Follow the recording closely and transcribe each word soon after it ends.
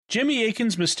Jimmy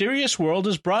Akin's Mysterious World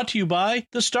is brought to you by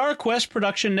the Star Quest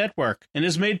Production Network and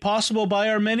is made possible by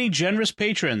our many generous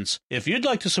patrons. If you'd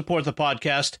like to support the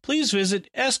podcast, please visit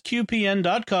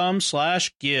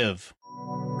sqpn.com/give.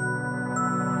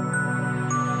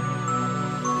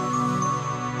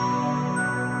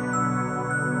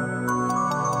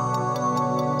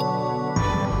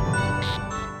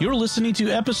 You're listening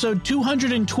to episode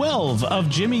 212 of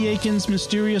Jimmy Akin's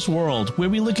Mysterious World, where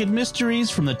we look at mysteries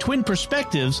from the twin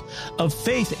perspectives of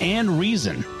faith and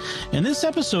reason. In this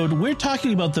episode, we're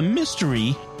talking about the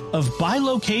mystery of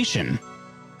bilocation.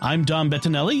 I'm Dom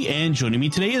Bettinelli, and joining me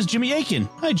today is Jimmy Akin.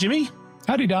 Hi, Jimmy.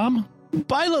 Howdy, Dom.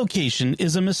 Bilocation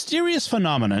is a mysterious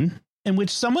phenomenon in which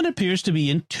someone appears to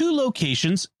be in two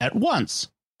locations at once.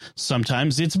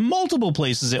 Sometimes it's multiple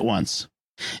places at once.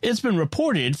 It's been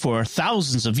reported for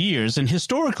thousands of years, and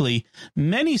historically,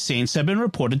 many saints have been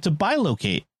reported to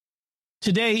bilocate.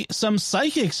 Today, some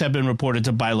psychics have been reported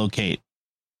to bilocate.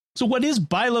 So what is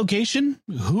bilocation?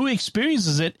 Who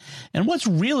experiences it? And what's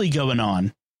really going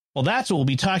on? Well, that's what we'll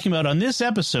be talking about on this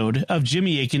episode of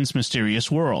Jimmy Akin's Mysterious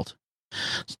World.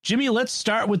 Jimmy, let's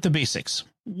start with the basics.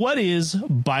 What is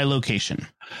bilocation?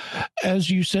 As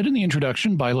you said in the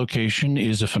introduction, bilocation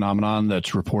is a phenomenon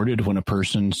that's reported when a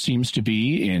person seems to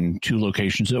be in two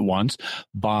locations at once.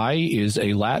 Bi is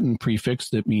a Latin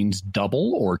prefix that means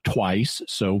double or twice.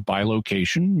 So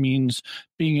bilocation means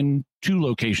being in two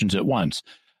locations at once.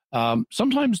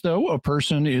 Sometimes, though, a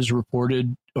person is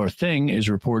reported or thing is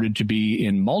reported to be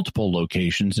in multiple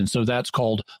locations, and so that's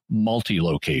called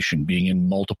multi-location, being in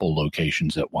multiple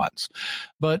locations at once.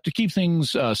 But to keep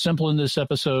things simple in this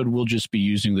episode, we'll just be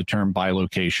using the term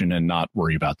bilocation and not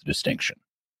worry about the distinction.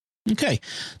 Okay,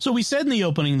 so we said in the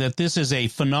opening that this is a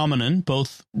phenomenon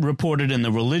both reported in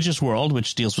the religious world,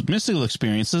 which deals with mystical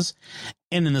experiences,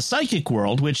 and in the psychic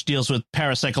world, which deals with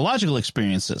parapsychological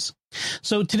experiences.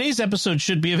 So today's episode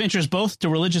should be of interest both to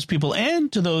religious people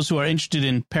and to those who are interested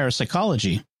in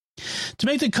parapsychology. To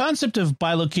make the concept of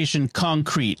bilocation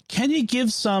concrete, can you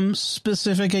give some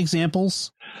specific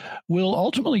examples? We'll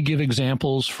ultimately give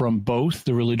examples from both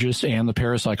the religious and the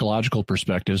parapsychological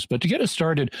perspectives, but to get us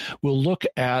started, we'll look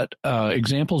at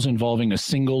examples involving a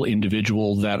single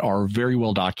individual that are very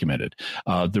well documented.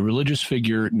 The religious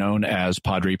figure known as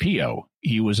Padre Pio.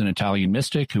 He was an Italian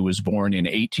mystic who was born in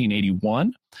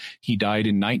 1881. He died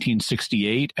in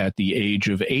 1968 at the age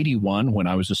of 81 when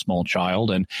I was a small child.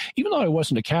 And even though I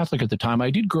wasn't a Catholic at the time, I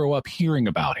did grow up hearing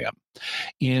about him.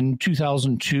 In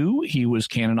 2002, he was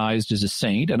canonized as a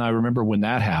saint, and I remember when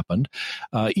that happened.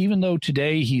 Even though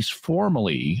today he's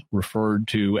formally referred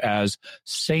to as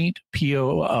Saint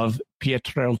Pio of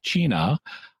Pietrelcina,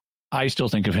 I still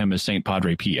think of him as Saint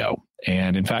Padre Pio.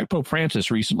 And in fact, Pope Francis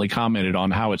recently commented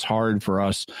on how it's hard for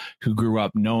us who grew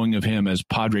up knowing of him as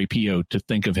Padre Pio to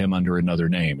think of him under another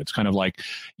name. It's kind of like,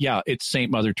 yeah, it's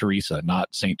Saint Mother Teresa,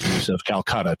 not Saint Teresa of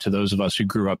Calcutta, to those of us who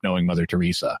grew up knowing Mother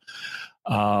Teresa.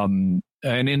 And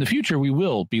in the future, we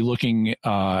will be looking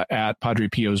at Padre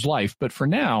Pio's life. But for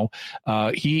now,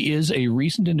 he is a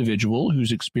recent individual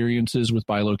whose experiences with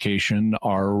bilocation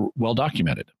are well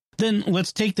documented. Then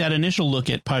let's take that initial look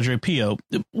at Padre Pio.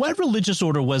 What religious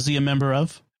order was he a member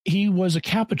of? He was a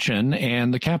Capuchin,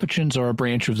 and the Capuchins are a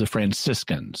branch of the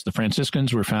Franciscans. The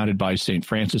Franciscans were founded by St.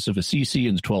 Francis of Assisi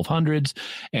in the 1200s,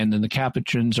 and then the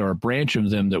Capuchins are a branch of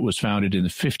them that was founded in the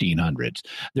 1500s.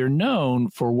 They're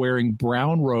known for wearing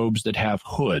brown robes that have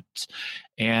hoods.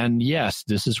 And yes,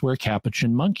 this is where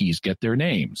Capuchin monkeys get their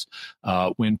names.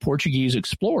 When Portuguese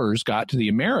explorers got to the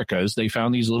Americas, they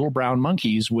found these little brown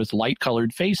monkeys with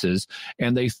light-colored faces,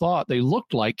 and they thought they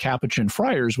looked like Capuchin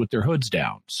friars with their hoods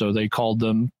down. So they called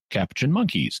them Capuchin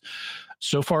monkeys.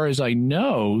 So far as I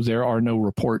know, there are no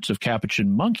reports of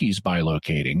Capuchin monkeys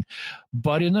bilocating,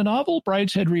 but in the novel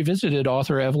Brideshead Revisited,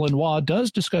 author Evelyn Waugh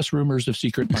does discuss rumors of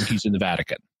secret monkeys in the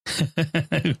Vatican.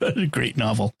 What a great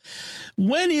novel.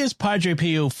 When is Padre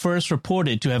Pio first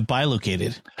reported to have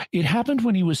bilocated? It happened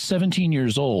when he was 17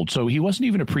 years old, so he wasn't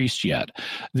even a priest yet.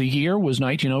 The year was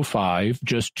 1905,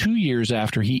 just 2 years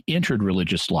after he entered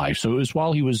religious life, so it was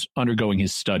while he was undergoing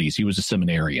his studies. He was a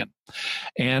seminarian.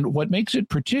 And what makes it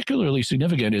particularly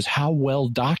significant is how well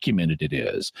documented it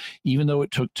is. Even though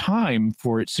it took time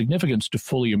for its significance to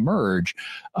fully emerge,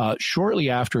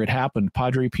 shortly after it happened,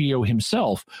 Padre Pio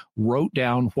himself wrote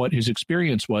down what his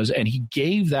experience was, and he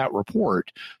gave that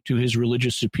report to his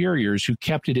religious superiors who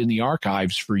kept it in the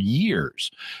archives for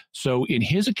years. So in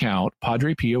his account,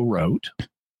 Padre Pio wrote,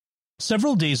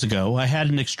 "Several days ago, I had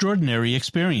an extraordinary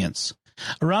experience.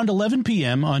 Around 11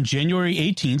 p.m. on January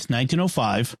 18th,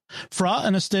 1905, Fra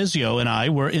Anastasio and I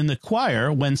were in the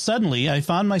choir when suddenly I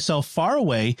found myself far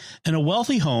away in a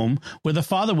wealthy home where the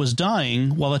father was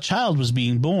dying while a child was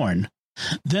being born.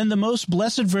 Then the most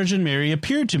blessed Virgin Mary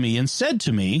appeared to me and said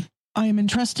to me, I am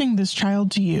entrusting this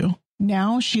child to you.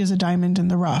 Now she is a diamond in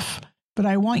the rough, but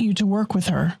I want you to work with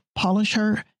her, polish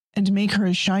her, and make her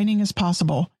as shining as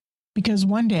possible, because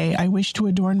one day I wish to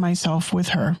adorn myself with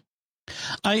her.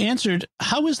 I answered,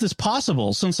 how is this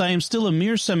possible, since I am still a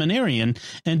mere seminarian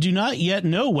and do not yet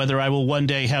know whether I will one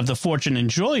day have the fortune and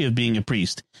joy of being a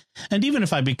priest? And even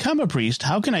if I become a priest,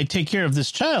 how can I take care of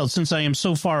this child since I am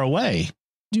so far away?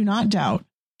 Do not doubt.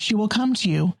 She will come to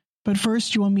you, but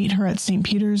first you will meet her at St.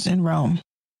 Peter's in Rome.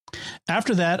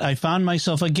 After that, I found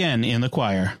myself again in the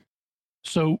choir.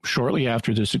 So shortly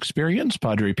after this experience,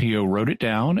 Padre Pio wrote it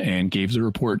down and gave the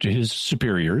report to his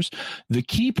superiors. The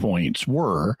key points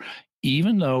were,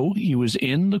 even though he was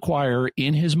in the choir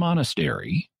in his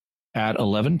monastery at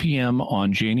 11 p.m.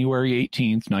 on January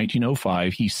 18th,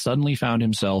 1905, he suddenly found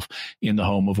himself in the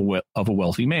home of a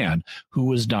wealthy man who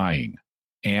was dying.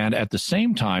 And at the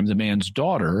same time, the man's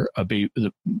daughter, a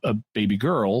baby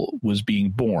girl, was being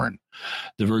born.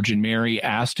 The Virgin Mary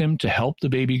asked him to help the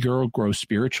baby girl grow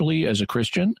spiritually as a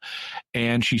Christian.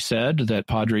 And she said that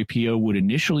Padre Pio would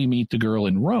initially meet the girl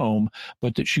in Rome,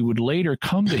 but that she would later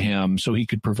come to him so he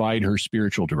could provide her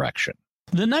spiritual direction.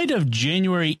 The night of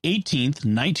January 18th,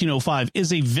 1905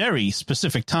 is a very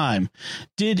specific time.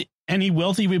 Did any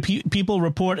wealthy people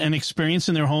report an experience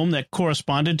in their home that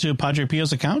corresponded to Padre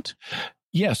Pio's account?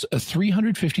 Yes,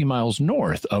 350 miles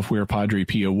north of where Padre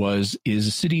Pio was is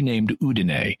a city named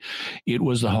Udine. It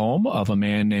was the home of a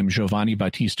man named Giovanni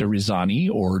Battista Rizzani,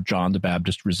 or John the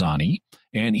Baptist Rizzani,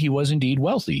 and he was indeed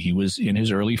wealthy. He was in his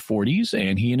early 40s,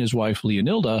 and he and his wife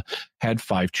Leonilda had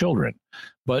 5 children.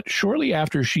 But shortly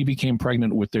after she became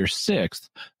pregnant with their 6th,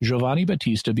 Giovanni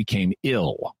Battista became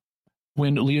ill.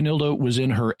 When Leonilda was in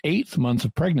her 8th month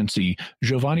of pregnancy,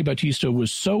 Giovanni Battista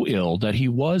was so ill that he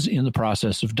was in the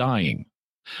process of dying.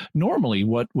 Normally,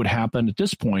 what would happen at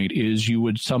this point is you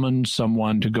would summon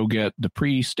someone to go get the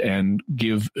priest and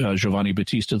give Giovanni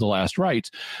Battista the last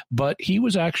rites. But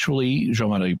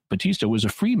Giovanni Battista was a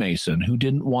Freemason who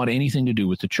didn't want anything to do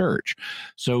with the church.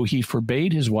 So he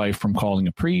forbade his wife from calling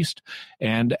a priest.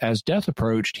 And as death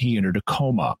approached, he entered a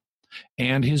coma.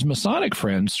 And his Masonic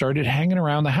friends started hanging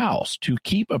around the house to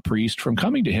keep a priest from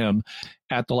coming to him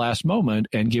at the last moment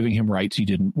and giving him rites he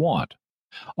didn't want.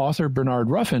 Author Bernard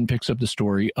Ruffin picks up the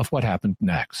story of what happened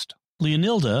next.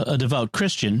 Leonilda, a devout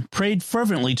Christian, prayed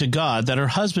fervently to God that her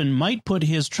husband might put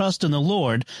his trust in the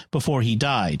Lord before he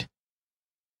died.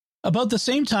 About the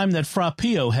same time that Fra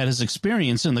Pio had his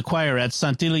experience in the choir at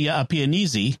Sant'Elia a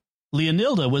Pianesi,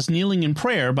 Leonilda was kneeling in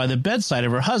prayer by the bedside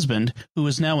of her husband, who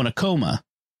was now in a coma.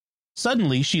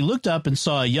 Suddenly, she looked up and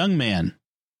saw a young man.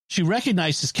 She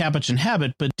recognized his Capuchin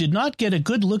habit, but did not get a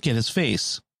good look at his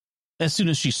face. As soon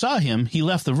as she saw him, he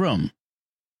left the room.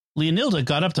 Leonilda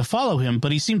got up to follow him,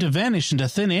 but he seemed to vanish into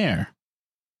thin air.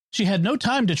 She had no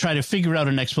time to try to figure out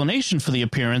an explanation for the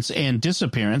appearance and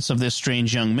disappearance of this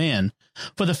strange young man,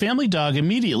 for the family dog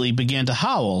immediately began to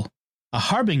howl, a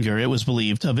harbinger, it was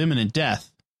believed, of imminent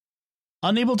death.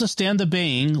 Unable to stand the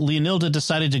baying, Leonilda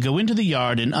decided to go into the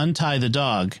yard and untie the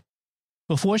dog.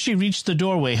 Before she reached the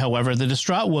doorway, however, the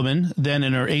distraught woman, then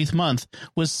in her 8th month,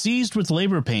 was seized with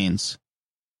labor pains.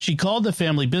 She called the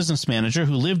family business manager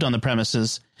who lived on the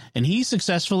premises, and he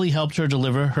successfully helped her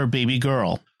deliver her baby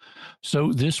girl.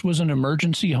 So this was an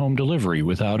emergency home delivery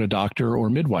without a doctor or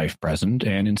midwife present,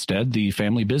 and instead the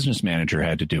family business manager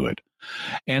had to do it.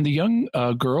 And the young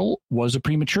girl was a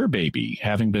premature baby,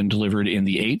 having been delivered in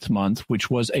the 8th month,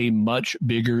 which was a much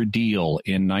bigger deal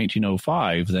in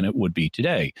 1905 than it would be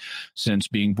today, since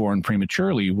being born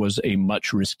prematurely was a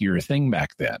much riskier thing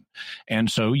back then. And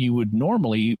so you would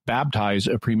normally baptize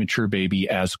a premature baby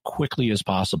as quickly as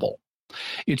possible.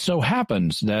 It so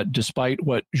happens that despite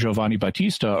what Giovanni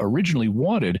Battista originally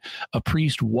wanted, a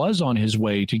priest was on his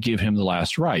way to give him the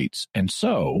last rites, and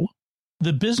so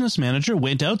the business manager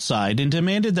went outside and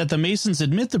demanded that the Masons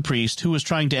admit the priest who was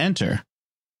trying to enter.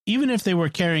 Even if they were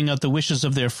carrying out the wishes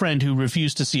of their friend who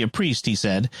refused to see a priest, he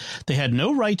said, they had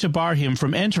no right to bar him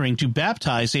from entering to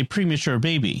baptize a premature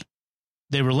baby.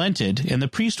 They relented, and the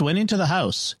priest went into the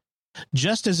house.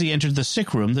 Just as he entered the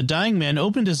sick room, the dying man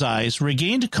opened his eyes,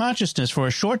 regained consciousness for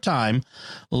a short time,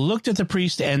 looked at the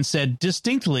priest, and said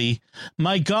distinctly,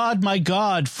 my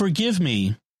God, forgive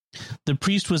me." The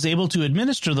priest was able to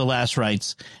administer the last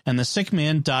rites, and the sick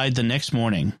man died the next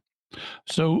morning.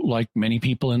 So, like many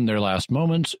people in their last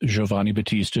moments, Giovanni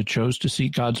Battista chose to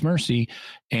seek God's mercy,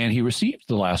 and he received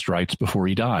the last rites before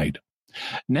he died.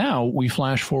 Now we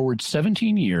flash forward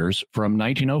 17 years from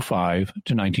 1905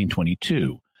 to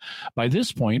 1922. By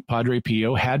this point, Padre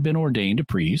Pio had been ordained a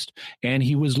priest, and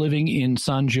he was living in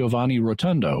San Giovanni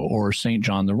Rotondo, or St.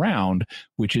 John the Round,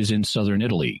 which is in southern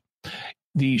Italy.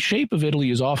 The shape of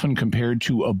Italy is often compared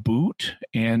to a boot,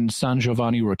 and San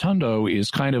Giovanni Rotondo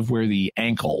is kind of where the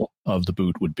ankle of the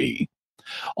boot would be.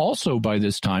 Also, by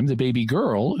this time, the baby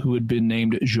girl, who had been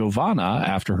named Giovanna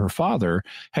after her father,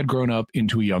 had grown up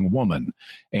into a young woman.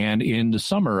 And in the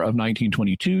summer of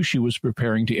 1922, she was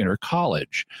preparing to enter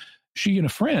college. She and a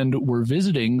friend were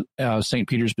visiting St.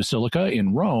 Peter's Basilica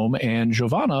in Rome, and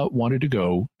Giovanna wanted to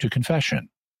go to confession.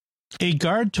 A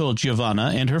guard told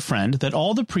Giovanna and her friend that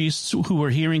all the priests who were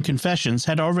hearing confessions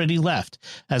had already left,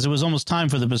 as it was almost time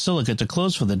for the basilica to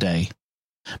close for the day.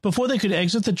 Before they could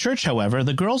exit the church, however,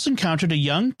 the girls encountered a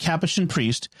young Capuchin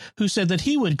priest who said that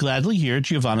he would gladly hear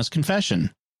Giovanna's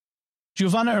confession.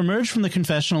 Giovanna emerged from the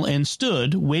confessional and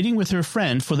stood, waiting with her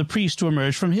friend for the priest to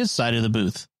emerge from his side of the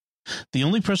booth. The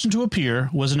only person to appear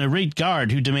was an irate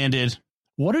guard who demanded,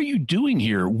 "What are you doing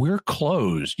here? We're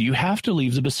closed. You have to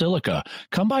leave the basilica.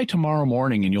 Come by tomorrow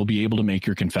morning and you'll be able to make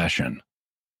your confession."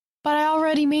 "But I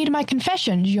already made my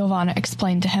confession," Giovanna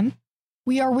explained to him.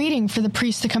 "We are waiting for the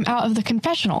priest to come out of the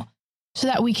confessional so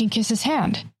that we can kiss his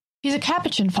hand. He's a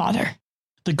Capuchin, Father."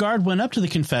 The guard went up to the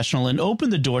confessional and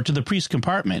opened the door to the priest's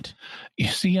compartment. "You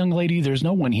see, young lady, there's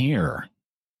no one here."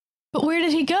 "But where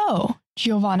did he go?"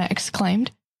 Giovanna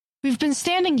exclaimed. "We've been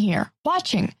standing here,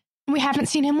 watching, and we haven't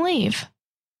seen him leave."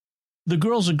 The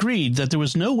girls agreed that there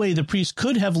was no way the priest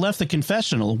could have left the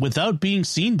confessional without being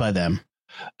seen by them.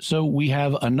 So we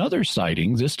have another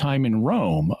sighting, this time in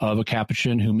Rome, of a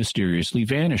Capuchin who mysteriously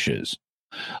vanishes.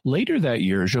 Later that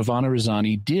year, Giovanna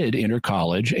Rosani did enter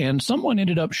college, and someone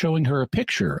ended up showing her a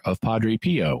picture of Padre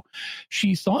Pio.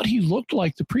 She thought he looked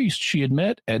like the priest she had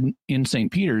met in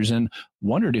St. Peter's and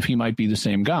wondered if he might be the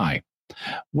same guy.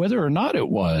 Whether or not it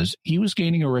was, he was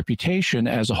gaining a reputation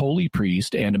as a holy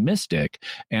priest and a mystic,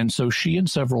 and so she and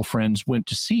several friends went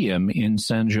to see him in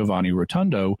San Giovanni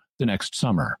Rotondo the next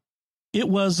summer. It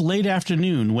was late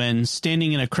afternoon when,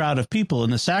 standing in a crowd of people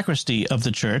in the sacristy of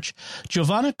the church,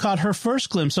 Giovanna caught her first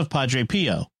glimpse of Padre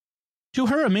Pio. To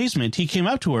her amazement, he came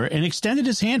up to her and extended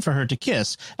his hand for her to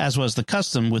kiss, as was the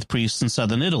custom with priests in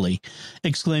southern Italy,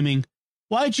 exclaiming,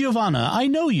 "Why, Giovanna, I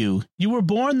know you. You were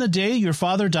born the day your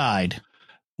father died."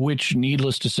 Which,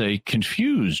 needless to say,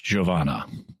 confused Giovanna.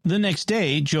 The next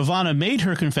day, Giovanna made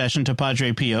her confession to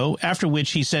Padre Pio, after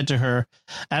which he said to her,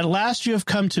 "At last you have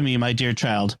come to me, my dear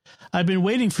child. I've been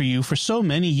waiting for you for so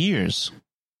many years."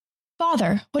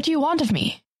 "Father, what do you want of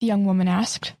me?" the young woman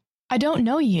asked. "I don't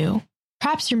know you.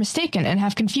 Perhaps you're mistaken and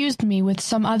have confused me with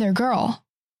some other girl."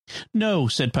 "No,"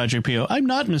 said Padre Pio, "I'm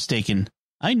not mistaken.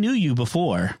 I knew you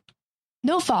before."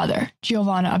 "No, Father,"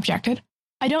 Giovanna objected.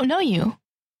 "I don't know you.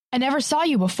 I never saw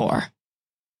you before."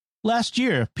 "Last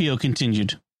year," Pio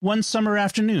continued, "one summer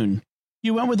afternoon,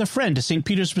 you went with a friend to St.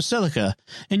 Peter's Basilica,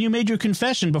 and you made your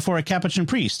confession before a Capuchin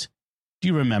priest. Do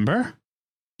you remember?"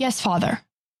 "Yes, Father,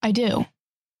 I do."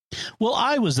 "Well,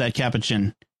 I was that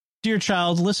Capuchin. Dear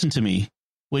child, listen to me.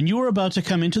 When you were about to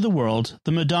come into the world,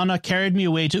 the Madonna carried me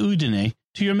away to Udine,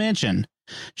 to your mansion.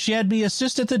 She had me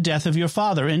assist at the death of your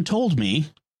father and told me,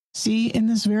 'See, in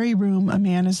this very room a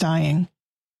man is dying.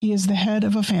 He is the head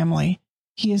of a family.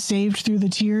 He is saved through the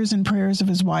tears and prayers of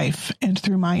his wife and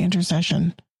through my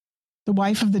intercession. The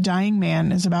wife of the dying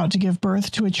man is about to give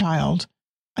birth to a child.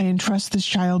 I entrust this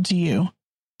child to you,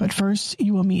 but first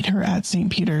you will meet her at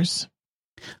St. Peter's.'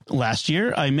 Last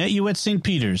year I met you at St.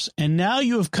 Peter's, and now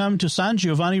you have come to San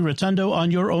Giovanni Rotondo on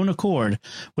your own accord,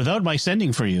 without my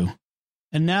sending for you.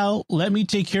 And now let me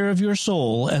take care of your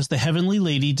soul as the heavenly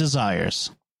lady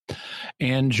desires."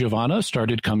 And Giovanna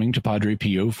started coming to Padre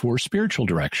Pio for spiritual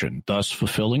direction, thus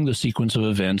fulfilling the sequence of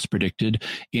events predicted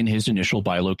in his initial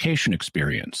bilocation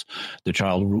experience. The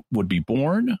child would be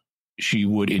born, she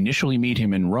would initially meet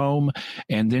him in Rome,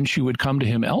 and then she would come to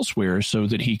him elsewhere so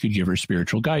that he could give her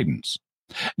spiritual guidance.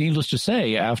 Needless to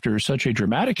say, after such a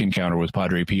dramatic encounter with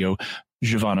Padre Pio,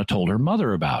 Giovanna told her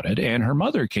mother about it, and her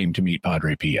mother came to meet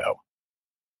Padre Pio.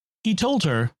 He told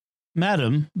her,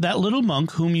 "Madam, that little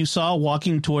monk whom you saw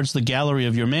walking towards the gallery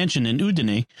of your mansion in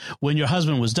Udine when your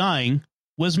husband was dying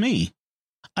was me.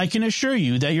 I can assure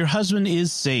you that your husband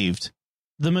is saved.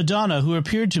 The Madonna who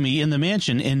appeared to me in the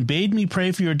mansion and bade me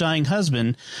pray for your dying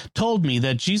husband told me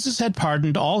that Jesus had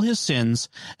pardoned all his sins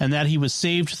and that he was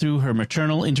saved through her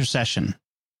maternal intercession."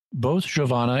 Both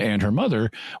Giovanna and her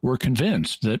mother were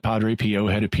convinced that Padre Pio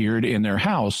had appeared in their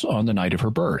house on the night of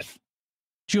her birth.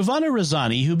 Giovanna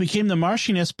Rosani, who became the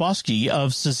Marchioness Boschi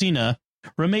of Cesena,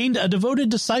 remained a devoted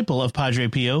disciple of Padre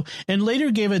Pio, and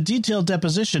later gave a detailed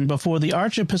deposition before the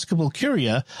Archiepiscopal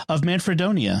Curia of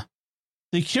Manfredonia.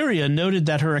 The Curia noted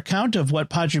that her account of what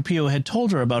Padre Pio had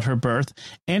told her about her birth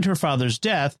and her father's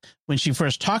death, when she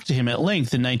first talked to him at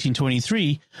length in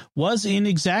 1923, was in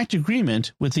exact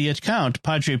agreement with the account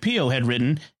Padre Pio had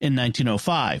written in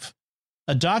 1905,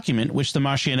 a document which the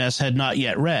Marchioness had not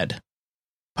yet read.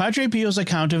 Padre Pio's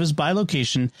account of his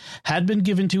bilocation had been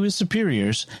given to his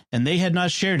superiors, and they had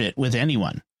not shared it with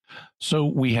anyone. So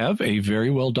we have a very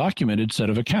well-documented set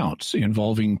of accounts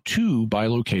involving two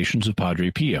bilocations of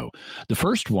Padre Pio. The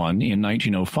first one in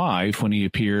 1905, when he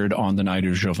appeared on the night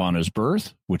of Giovanna's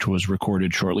birth, which was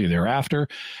recorded shortly thereafter,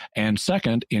 and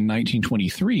second in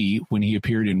 1923, when he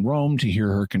appeared in Rome to hear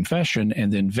her confession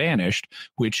and then vanished,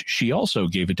 which she also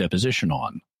gave a deposition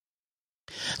on.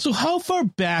 So how far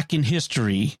back in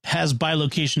history has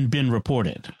bilocation been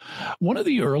reported? One of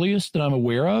the earliest that I'm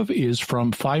aware of is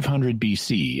from 500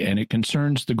 BC, and it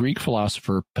concerns the Greek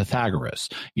philosopher Pythagoras,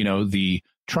 the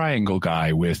triangle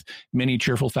guy with many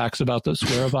cheerful facts about the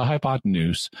square of a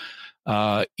hypotenuse.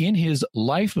 In his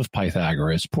Life of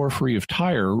Pythagoras, Porphyry of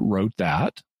Tyre wrote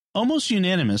that, almost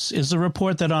unanimous is the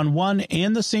report that on one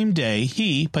and the same day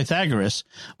he, Pythagoras,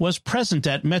 was present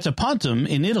at Metapontum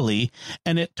in Italy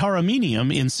and at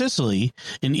Tauromenium in Sicily,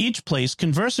 in each place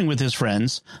conversing with his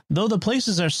friends, though the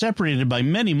places are separated by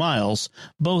many miles,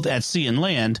 both at sea and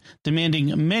land,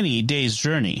 demanding many days'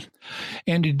 journey.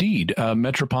 And indeed,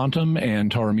 Metropontum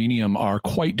and Tauromenium are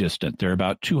quite distant. They're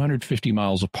about 250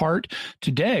 miles apart.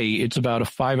 Today, it's about a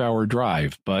 5-hour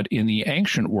drive, but in the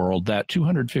ancient world, that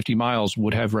 250 miles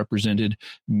would have represented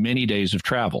many days of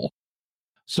travel.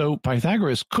 So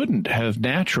Pythagoras couldn't have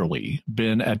naturally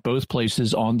been at both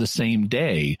places on the same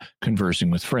day conversing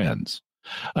with friends.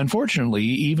 Unfortunately,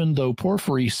 even though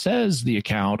Porphyry says the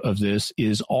account of this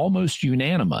is almost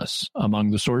unanimous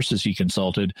among the sources he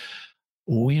consulted,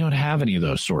 we don't have any of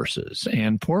those sources,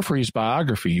 and Porphyry's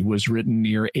biography was written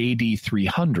near AD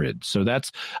 300, so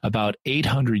that's about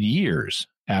 800 years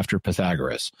after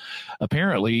Pythagoras.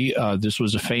 Apparently, this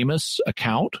was a famous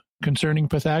account concerning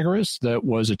Pythagoras that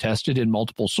was attested in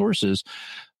multiple sources,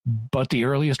 but the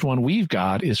earliest one we've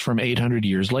got is from 800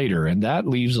 years later, and that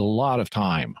leaves a lot of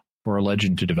time for a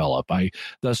legend to develop. I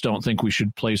thus don't think we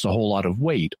should place a whole lot of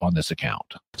weight on this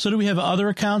account. So do we have other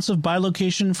accounts of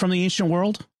bilocation from the ancient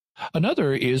world?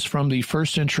 Another is from the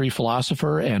first-century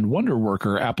philosopher and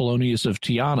wonder-worker Apollonius of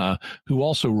Tyana, who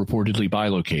also reportedly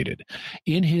bilocated.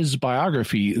 In his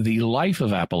biography, The Life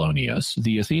of Apollonius,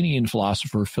 the Athenian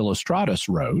philosopher Philostratus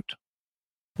wrote,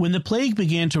 when the plague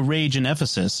began to rage in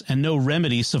Ephesus, and no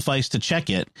remedy sufficed to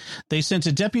check it, they sent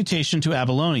a deputation to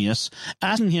Apollonius,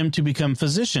 asking him to become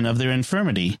physician of their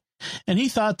infirmity. And he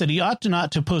thought that he ought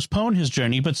not to postpone his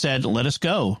journey, but said, let us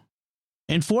go.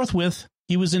 And forthwith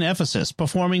he was in Ephesus,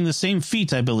 performing the same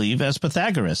feat, I believe, as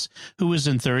Pythagoras, who was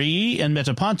in Thurii and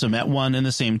Metapontum at one and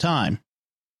the same time.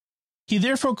 He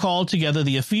therefore called together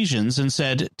the Ephesians and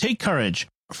said, take courage,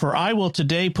 for I will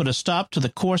today put a stop to the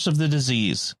course of the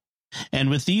disease. And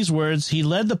with these words he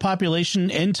led the population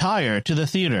entire to the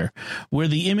theater, where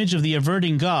the image of the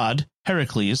averting god,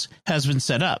 Heracles, has been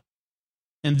set up.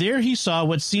 And there he saw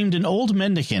what seemed an old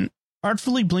mendicant,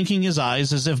 artfully blinking his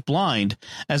eyes as if blind,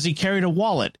 as he carried a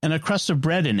wallet and a crust of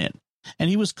bread in it, and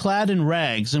he was clad in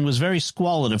rags and was very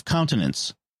squalid of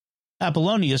countenance.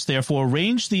 Apollonius therefore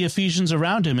ranged the Ephesians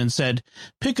around him and said,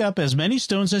 pick up as many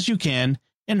stones as you can,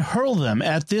 and hurl them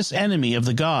at this enemy of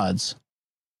the gods.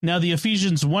 Now the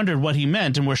Ephesians wondered what he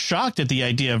meant and were shocked at the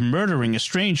idea of murdering a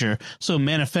stranger so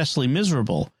manifestly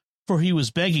miserable, for he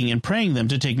was begging and praying them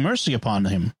to take mercy upon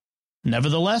him.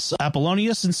 Nevertheless,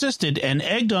 Apollonius insisted and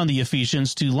egged on the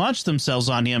Ephesians to launch themselves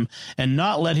on him and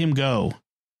not let him go.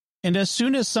 And as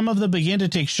soon as some of them began to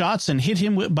take shots and hit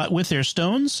him with their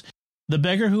stones, the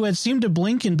beggar who had seemed to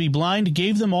blink and be blind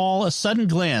gave them all a sudden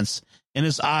glance, and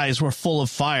his eyes were full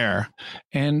of fire.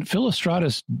 And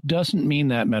Philostratus doesn't mean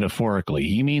that metaphorically.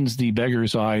 He means the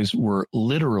beggar's eyes were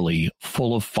literally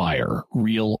full of fire,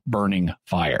 real burning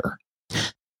fire.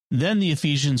 Then the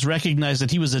Ephesians recognized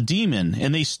that he was a demon,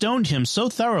 and they stoned him so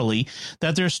thoroughly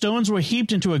that their stones were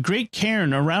heaped into a great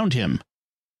cairn around him.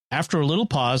 After a little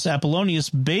pause, Apollonius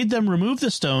bade them remove the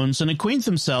stones and acquaint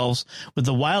themselves with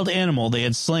the wild animal they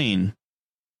had slain.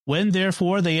 When,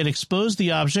 therefore, they had exposed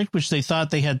the object which they thought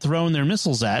they had thrown their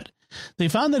missiles at, they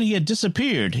found that he had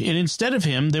disappeared, and instead of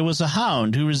him there was a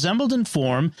hound who resembled in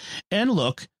form and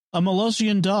look a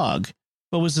Molossian dog,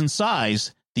 but was in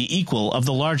size the equal of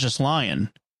the largest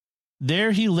lion.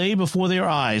 There he lay before their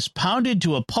eyes, pounded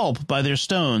to a pulp by their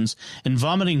stones, and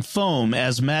vomiting foam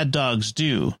as mad dogs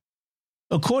do.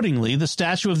 Accordingly, the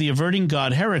statue of the averting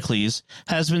god Heracles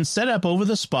has been set up over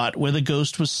the spot where the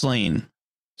ghost was slain.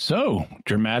 So,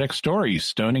 dramatic stories,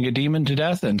 stoning a demon to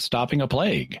death and stopping a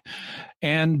plague.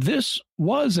 And this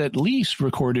was at least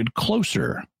recorded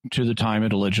closer to the time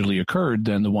it allegedly occurred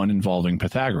than the one involving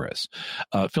Pythagoras.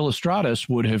 Philostratus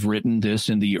would have written this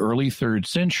in the early 3rd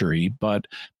century, but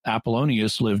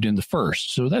Apollonius lived in the 1st,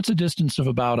 so that's a distance of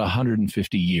about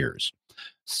 150 years.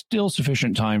 Still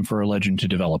sufficient time for a legend to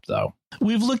develop, though.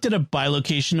 We've looked at a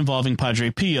bilocation involving Padre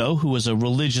Pio, who was a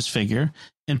religious figure,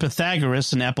 and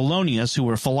Pythagoras and Apollonius, who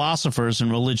were philosophers and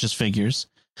religious figures.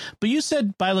 But you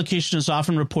said bilocation is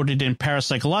often reported in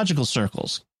parapsychological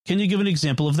circles. Can you give an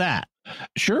example of that?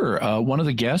 Sure. One of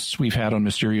the guests we've had on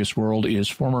Mysterious World is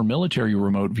former military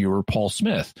remote viewer Paul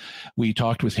Smith. We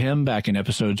talked with him back in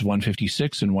episodes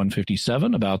 156 and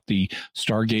 157 about the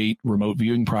Stargate remote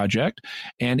viewing project.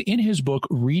 And in his book,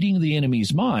 Reading the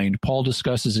Enemy's Mind, Paul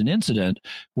discusses an incident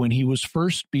when he was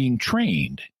first being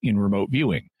trained in remote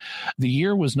viewing. The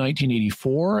year was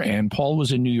 1984, and Paul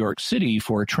was in New York City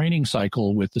for a training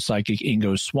cycle with the psychic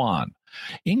Ingo Swann.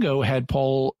 Ingo had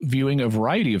Paul viewing a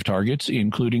variety of targets,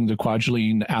 including the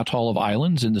Kwajalein Atoll of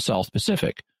Islands in the South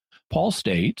Pacific. Paul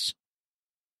states,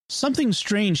 "Something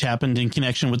strange happened in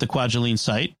connection with the Kwajalein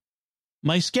site.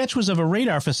 My sketch was of a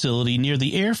radar facility near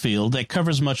the airfield that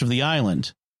covers much of the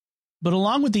island. But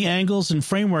along with the angles and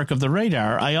framework of the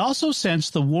radar, I also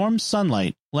sensed the warm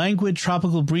sunlight, languid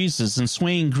tropical breezes, and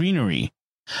swaying greenery.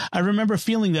 I remember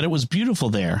feeling that it was beautiful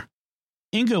there.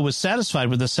 Ingo was satisfied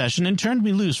with the session and turned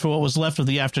me loose for what was left of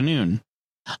the afternoon.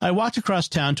 I walked across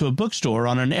town to a bookstore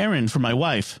on an errand for my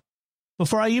wife.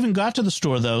 Before I even got to the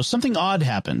store, though, something odd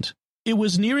happened. It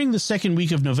was nearing the second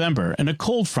week of November, and a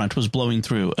cold front was blowing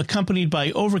through, accompanied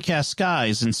by overcast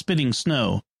skies and spitting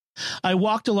snow. I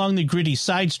walked along the gritty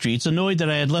side streets, annoyed that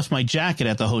I had left my jacket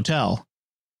at the hotel.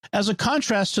 As a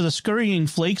contrast to the scurrying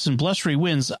flakes and blustery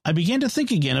winds, I began to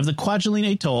think again of the Kwajalein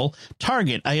Atoll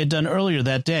target I had done earlier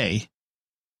that day.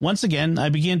 Once again, I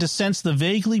began to sense the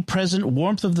vaguely present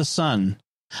warmth of the sun.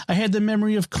 I had the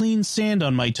memory of clean sand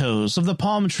on my toes, of the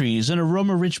palm trees, an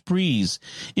aroma-rich breeze.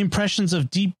 Impressions of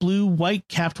deep blue,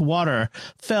 white-capped water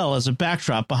fell as a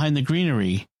backdrop behind the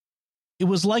greenery. It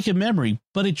was like a memory,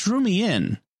 but it drew me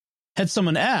in. Had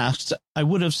someone asked, I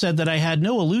would have said that I had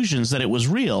no illusions that it was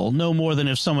real, no more than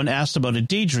if someone asked about a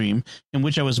daydream in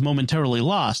which I was momentarily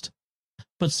lost.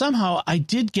 But somehow I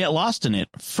did get lost in it,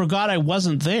 forgot I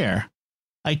wasn't there.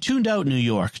 I tuned out New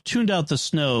York, tuned out the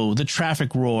snow, the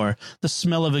traffic roar, the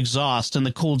smell of exhaust, and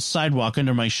the cold sidewalk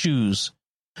under my shoes.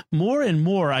 More and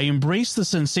more, I embraced the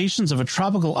sensations of a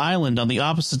tropical island on the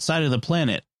opposite side of the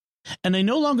planet, and I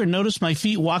no longer noticed my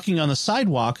feet walking on the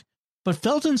sidewalk, but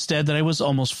felt instead that I was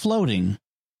almost floating.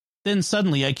 Then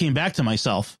suddenly I came back to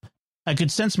myself. I could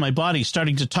sense my body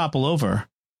starting to topple over.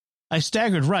 I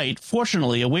staggered right,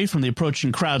 fortunately away from the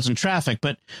approaching crowds and traffic,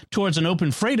 but towards an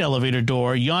open freight elevator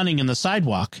door yawning in the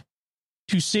sidewalk.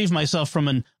 To save myself from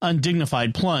an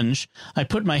undignified plunge, I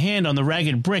put my hand on the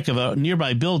ragged brick of a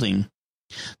nearby building.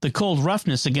 The cold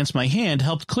roughness against my hand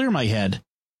helped clear my head.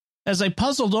 As I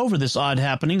puzzled over this odd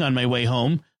happening on my way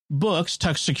home, books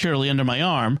tucked securely under my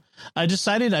arm, I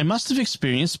decided I must have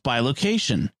experienced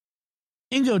bilocation.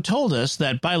 Ingo told us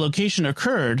that bilocation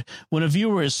occurred when a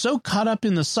viewer is so caught up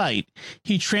in the site,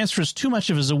 he transfers too much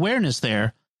of his awareness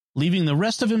there, leaving the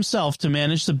rest of himself to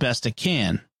manage the best it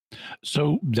can.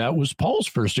 So that was Paul's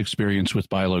first experience with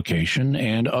bilocation,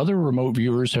 and other remote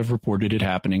viewers have reported it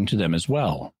happening to them as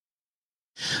well.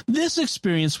 This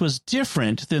experience was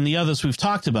different than the others we've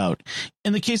talked about.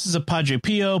 In the cases of Padre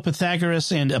Pio,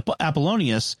 Pythagoras, and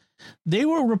Apollonius, they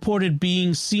were reported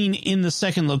being seen in the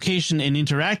second location and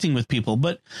interacting with people,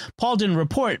 but Paul didn't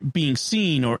report being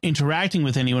seen or interacting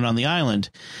with anyone on the island.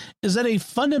 Is that a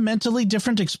fundamentally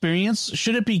different experience?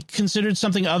 Should it be considered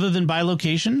something other than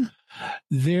bilocation?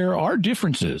 There are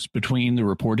differences between the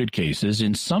reported cases.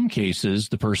 In some cases,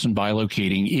 the person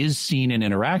bilocating is seen and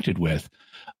interacted with,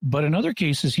 but in other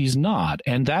cases, he's not,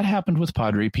 and that happened with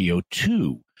Padre Pio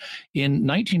too. In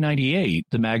 1998,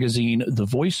 the magazine The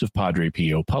Voice of Padre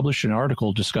Pio published an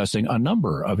article discussing a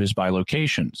number of his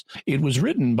bilocations. It was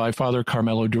written by Father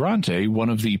Carmelo Durante, one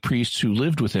of the priests who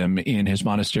lived with him in his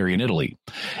monastery in Italy.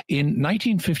 In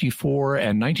 1954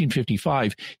 and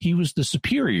 1955, he was the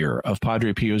superior of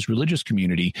Padre Pio's religious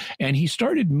community, and he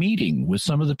started meeting with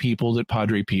some of the people that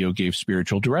Padre Pio gave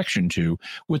spiritual direction to,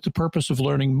 with the purpose of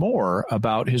learning more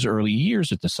about his early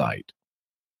years at the site.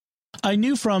 I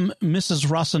knew from Mrs.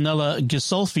 Rosanella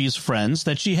Gisolfi's friends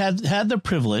that she had the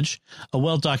privilege, a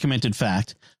well-documented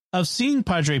fact, of seeing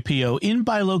Padre Pio in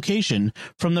bilocation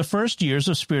from the first years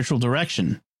of spiritual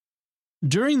direction.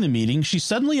 During the meeting, she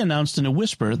suddenly announced in a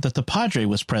whisper that the Padre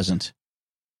was present.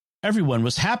 Everyone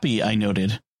was happy, I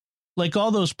noted. Like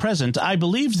all those present, I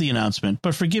believed the announcement,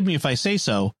 but forgive me if I say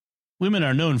so. Women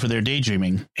are known for their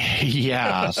daydreaming.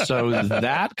 Yeah, so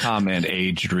that comment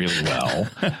aged really well.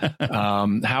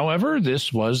 However,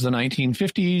 this was the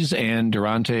 1950s, and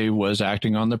Durante was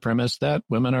acting on the premise that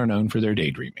women are known for their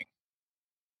daydreaming.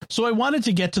 So I wanted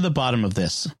to get to the bottom of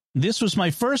this. This was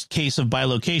my first case of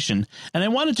bilocation, and I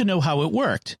wanted to know how it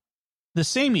worked. The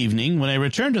same evening, when I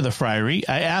returned to the friary,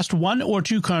 I asked one or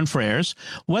two confreres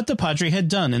what the Padre had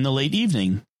done in the late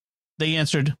evening. They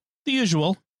answered, the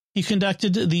usual. He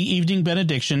conducted the evening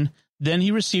benediction, then he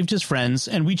received his friends,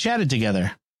 and we chatted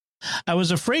together. I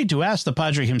was afraid to ask the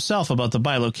Padre himself about the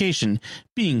bilocation,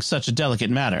 being such a delicate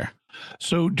matter.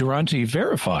 So Durante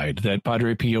verified that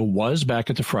Padre Pio was back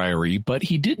at the friary, but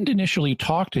he didn't initially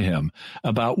talk to him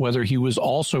about whether he was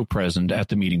also present at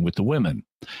the meeting with the women.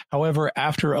 However,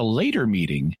 after a later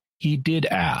meeting, he did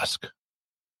ask,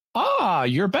 "Ah,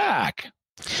 you're back,"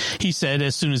 he said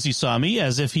as soon as he saw me,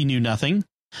 as if he knew nothing.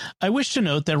 I wish to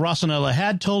note that Rosanella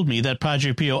had told me that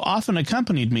Padre Pio often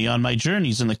accompanied me on my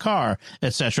journeys in the car,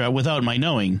 etc., without my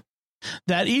knowing.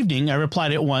 That evening, I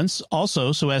replied at once,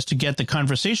 also so as to get the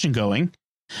conversation going.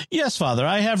 Yes, Father,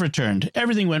 I have returned.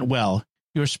 Everything went well.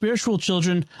 Your spiritual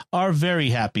children are very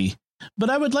happy. But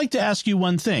I would like to ask you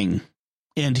one thing.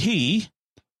 And he...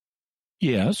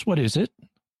 Yes, what is it?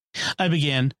 I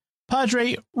began,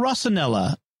 Padre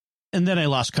Rosanella, and then I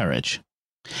lost courage.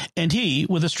 And he,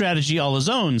 with a strategy all his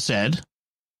own, said,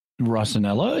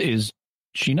 Rosanella, is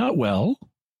she not well?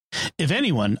 If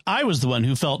anyone, I was the one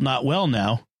who felt not well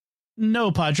now.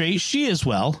 No, Padre, she is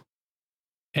well.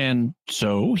 And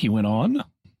so he went on?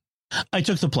 I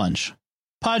took the plunge.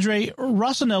 Padre,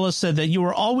 Rosanella said that you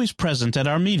were always present at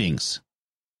our meetings.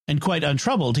 And quite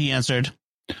untroubled, he answered,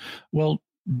 Well,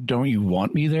 don't you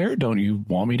want me there? Don't you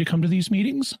want me to come to these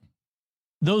meetings?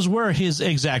 Those were his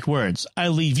exact words. I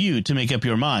leave you to make up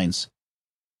your minds.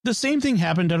 The same thing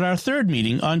happened at our third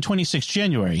meeting on 26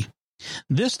 January.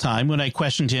 This time, when I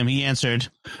questioned him, he answered,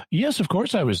 Yes, of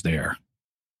course I was there.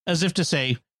 As if to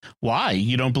say, why,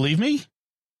 you don't believe me?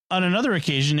 On another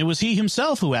occasion, it was he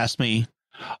himself who asked me,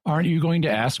 Aren't you going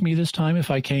to ask me this time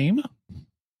if I came?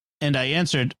 And I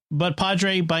answered, But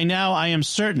Padre, by now I am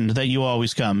certain that you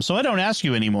always come, so I don't ask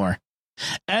you anymore.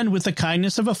 And with the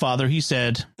kindness of a father, he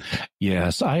said,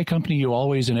 Yes, I accompany you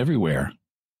always and everywhere.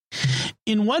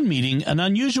 In one meeting, an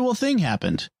unusual thing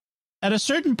happened. At a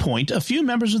certain point, a few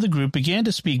members of the group began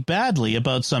to speak badly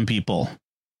about some people.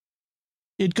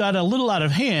 It got a little out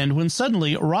of hand when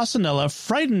suddenly Rosanella,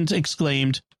 frightened,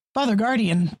 exclaimed, Father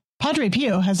Guardian, Padre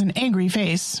Pio has an angry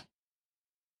face.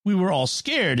 We were all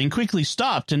scared and quickly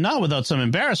stopped, and not without some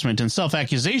embarrassment and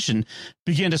self-accusation,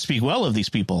 began to speak well of these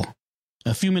people.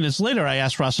 A few minutes later, I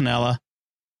asked Rosanella,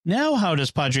 Now how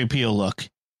does Padre Pio look?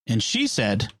 And she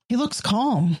said, He looks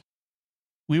calm.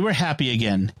 We were happy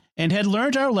again, and had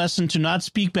learned our lesson to not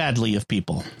speak badly of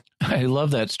people. I love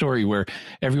that story where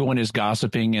everyone is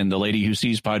gossiping and the lady who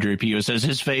sees Padre Pio says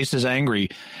his face is angry,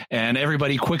 and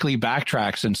everybody quickly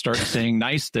backtracks and starts saying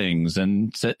nice things,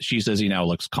 and she says he now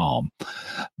looks calm.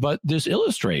 But this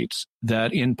illustrates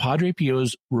that in Padre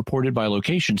Pio's reported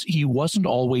bilocations, he wasn't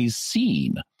always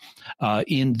seen.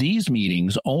 In these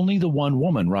meetings, only the one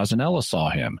woman, Rosanella,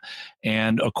 saw him.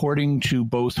 And according to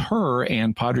both her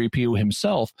and Padre Pio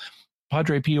himself,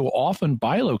 Padre Pio often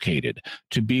bilocated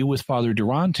to be with Father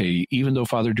Durante, even though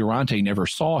Father Durante never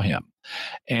saw him.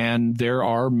 And there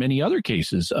are many other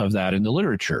cases of that in the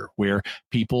literature where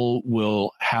people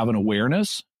will have an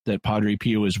awareness that Padre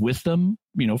Pio is with them.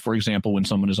 You know, for example, when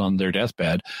someone is on their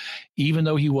deathbed, even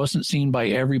though he wasn't seen by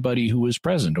everybody who was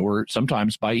present, or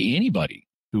sometimes by anybody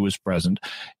who was present,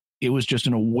 it was just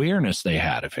an awareness they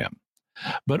had of him.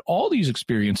 But all these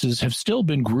experiences have still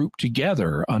been grouped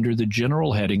together under the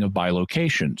general heading of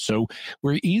bilocation. So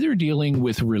we're either dealing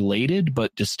with related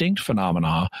but distinct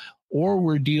phenomena, or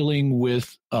we're dealing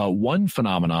with one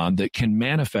phenomenon that can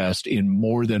manifest in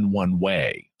more than one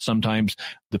way. Sometimes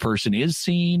the person is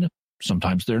seen,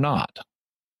 sometimes they're not.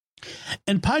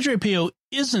 And Padre Pio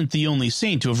isn't the only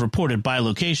saint to have reported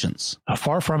bilocations.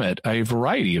 Far from it. A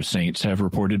variety of saints have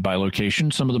reported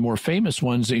bilocation, some of the more famous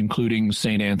ones including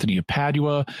St. Anthony of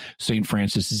Padua, St.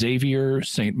 Francis Xavier,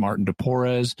 St. Martin de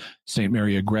Porres, St.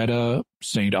 Mary Agreda,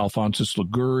 St. Alphonsus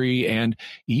Liguri, and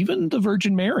even the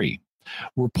Virgin Mary.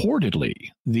 Reportedly,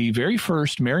 the very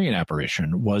first Marian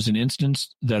apparition was an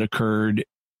instance that occurred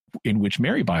in which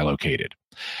Mary bilocated.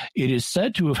 It is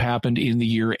said to have happened in the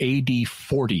year AD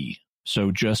 40,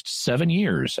 so just 7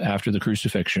 years after the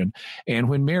crucifixion, and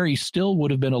when Mary still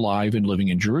would have been alive and living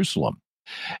in Jerusalem.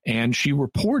 And she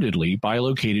reportedly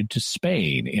bilocated to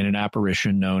Spain in an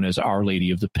apparition known as Our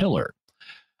Lady of the Pillar.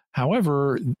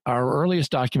 However, our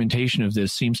earliest documentation of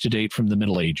this seems to date from the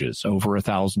Middle Ages, over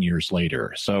 1,000 years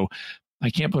later. So I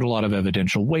can't put a lot of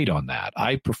evidential weight on that.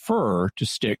 I prefer to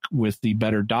stick with the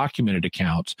better documented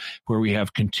accounts where we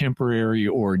have contemporary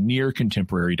or near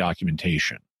contemporary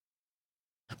documentation.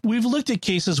 We've looked at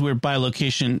cases where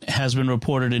bilocation has been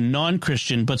reported in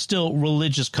non-Christian but still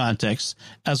religious contexts,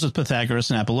 as with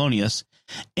Pythagoras and Apollonius,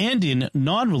 and in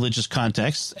non-religious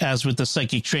contexts, as with the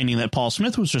psychic training that Paul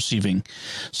Smith was receiving.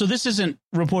 So this isn't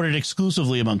reported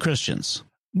exclusively among Christians.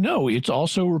 No, it's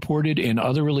also reported in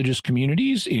other religious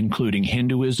communities, including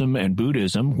Hinduism and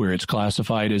Buddhism, where it's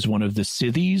classified as one of the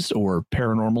siddhis, or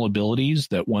paranormal abilities,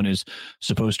 that one is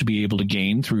supposed to be able to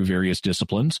gain through various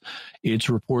disciplines. It's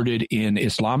reported in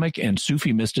Islamic and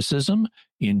Sufi mysticism,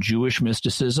 in Jewish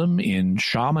mysticism, in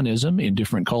shamanism, in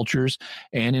different cultures,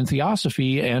 and in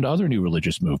theosophy and other new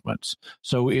religious movements.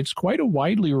 So it's quite a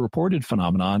widely reported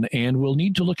phenomenon, and we'll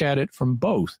need to look at it from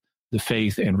both the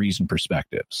faith and reason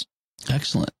perspectives.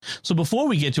 Excellent. So before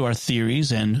we get to our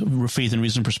theories and faith and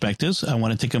reason perspectives, I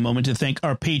want to take a moment to thank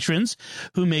our patrons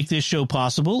who make this show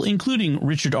possible, including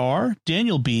Richard R.,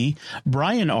 Daniel B.,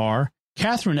 Brian R.,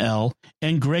 Catherine L.,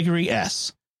 and Gregory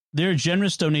S. Their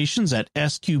generous donations at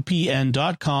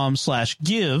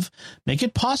sqpn.com/give make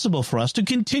it possible for us to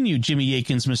continue Jimmy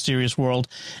Akin's Mysterious World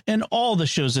and all the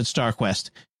shows at StarQuest.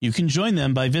 You can join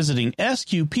them by visiting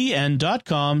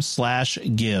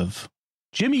sqpn.com/give.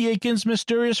 Jimmy Akin's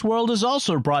Mysterious World is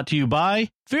also brought to you by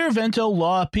Fearvento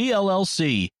Law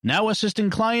PLLC, now assisting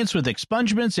clients with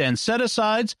expungements and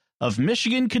set-asides of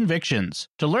Michigan convictions.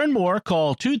 To learn more,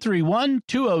 call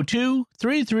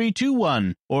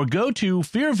 231-202-3321 or go to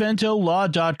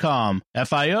fearventolaw.com,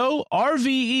 FIORVENTO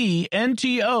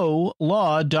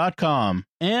law.com.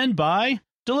 And by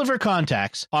Deliver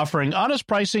Contacts, offering honest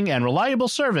pricing and reliable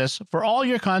service for all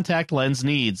your contact lens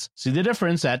needs. See the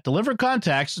difference at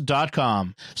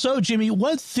delivercontacts.com. So, Jimmy,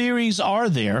 what theories are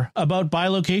there about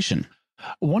bilocation?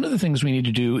 One of the things we need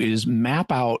to do is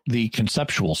map out the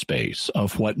conceptual space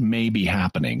of what may be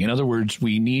happening. In other words,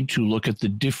 we need to look at the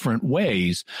different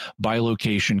ways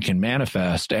bilocation can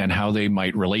manifest and how they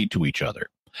might relate to each other.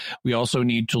 We also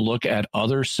need to look at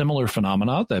other similar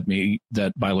phenomena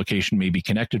that bilocation may be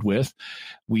connected with.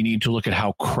 We need to look at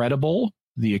how credible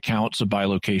the accounts of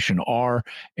bilocation are,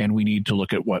 and we need to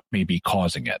look at what may be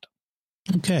causing it.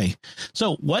 Okay,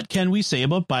 so what can we say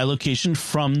about bilocation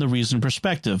from the reason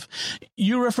perspective?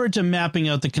 You referred to mapping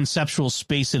out the conceptual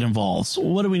space it involves.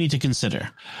 What do we need to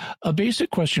consider? A basic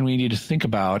question we need to think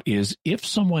about is if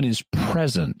someone is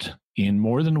present in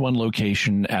more than one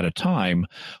location at a time,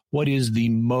 what is the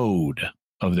mode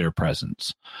of their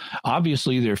presence?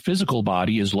 Obviously, their physical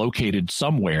body is located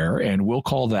somewhere, and we'll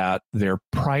call that their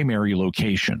primary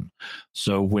location.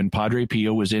 So when Padre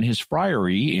Pio was in his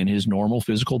friary, in his normal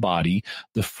physical body,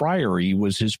 the friary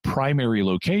was his primary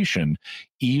location,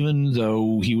 even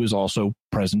though he was also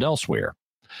present elsewhere.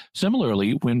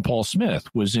 Similarly, when Paul Smith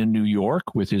was in New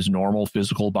York with his normal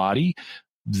physical body,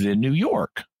 then New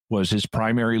York was his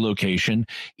primary location,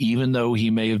 even though he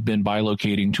may have been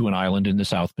bilocating to an island in the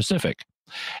South Pacific.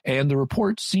 And the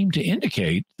reports seem to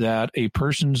indicate that a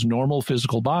person's normal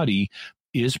physical body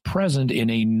is present in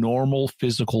a normal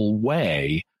physical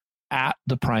way at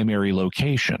the primary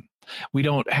location. We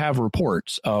don't have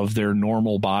reports of their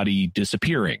normal body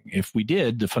disappearing. If we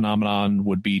did, the phenomenon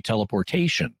would be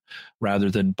teleportation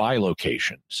rather than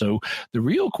bilocation. So the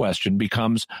real question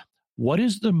becomes, what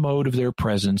is the mode of their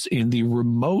presence in the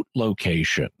remote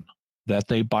location that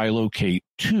they bilocate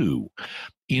to?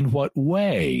 In what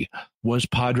way was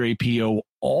Padre Pio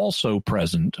also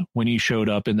present when he showed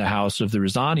up in the house of the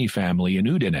Rizzani family in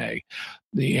Udine?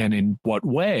 And in what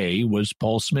way was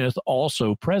Paul Smith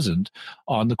also present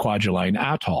on the Kwajalein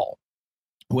Atoll?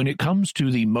 When it comes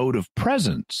to the mode of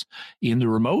presence in the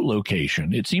remote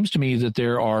location, it seems to me that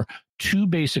there are two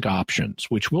basic options,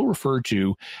 which we'll refer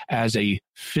to as a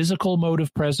physical mode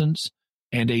of presence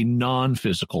and a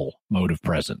non-physical mode of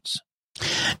presence.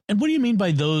 And what do you mean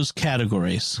by those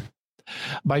categories?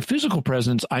 By physical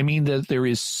presence, I mean that there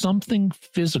is something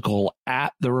physical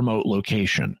at the remote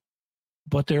location.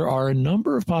 But there are a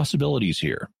number of possibilities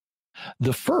here.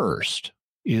 The first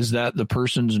is that the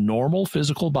person's normal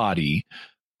physical body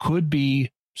could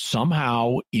be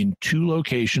somehow in two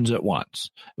locations at once.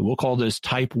 We'll call this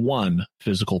type 1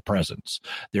 physical presence.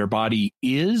 Their body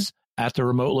is at the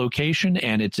remote location,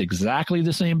 and it's exactly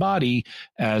the same body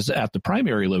as at the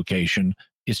primary location.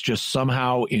 It's just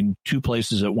somehow in two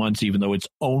places at once, even though it's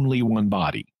only one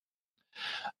body.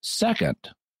 Second,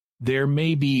 There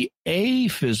may be a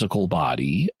physical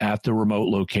body at the remote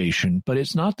location, but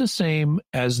it's not the same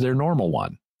as their normal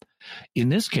one. In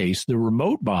this case, the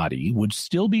remote body would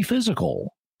still be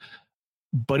physical,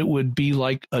 but it would be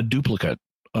like a duplicate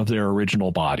of their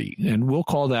original body. And we'll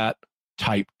call that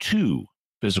type 2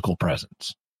 physical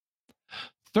presence.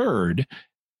 Third,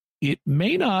 it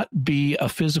may not be a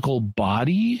physical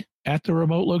body at the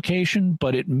remote location,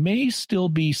 but it may still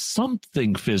be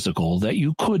something physical that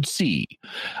you could see,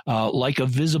 like a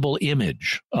visible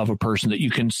image of a person that you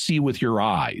can see with your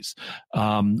eyes,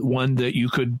 one that you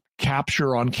could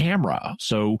capture on camera.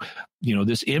 So,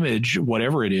 this image,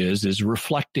 whatever it is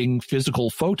reflecting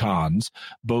physical photons,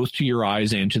 both to your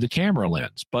eyes and to the camera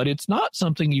lens, but it's not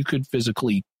something you could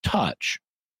physically touch.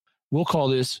 We'll call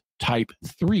this type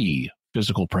 3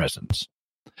 physical presence.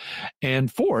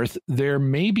 And fourth, there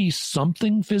may be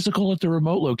something physical at the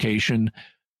remote location,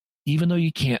 even though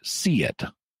you can't see it.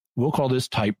 We'll call this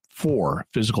type 4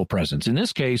 physical presence. In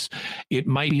this case, it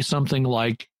might be something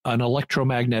like an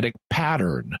electromagnetic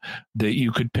pattern that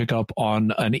you could pick up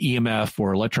on an EMF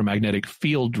or electromagnetic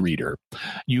field reader.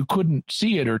 You couldn't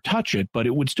see it or touch it, but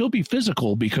it would still be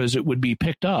physical because it would be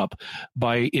picked up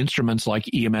by instruments like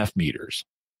EMF meters.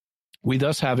 We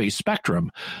thus have a spectrum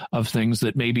of things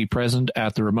that may be present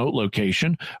at the remote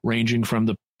location, ranging from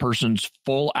the person's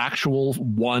full actual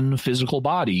one physical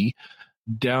body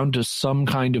down to some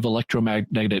kind of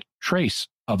electromagnetic trace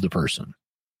of the person.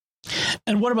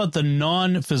 And what about the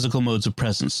non-physical modes of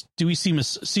presence? Do we see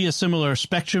a similar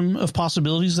spectrum of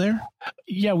possibilities there?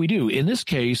 Yeah, we do. In this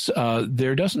case,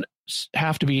 there doesn't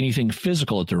have to be anything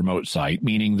physical at the remote site,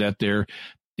 meaning that there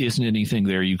isn't anything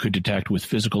there you could detect with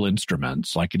physical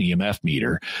instruments like an EMF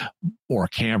meter or a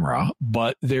camera,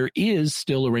 but there is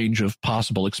still a range of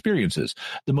possible experiences.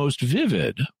 The most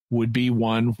vivid would be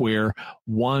one where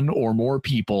one or more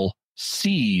people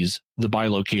sees the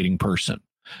bilocating person.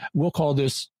 We'll call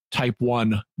this type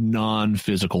 1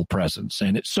 non-physical presence.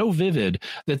 And it's so vivid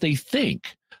that they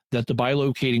think that the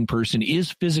bilocating person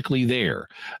is physically there.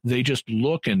 They just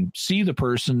look and see the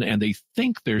person and they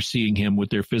think they're seeing him with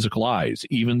their physical eyes,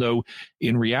 even though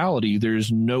in reality,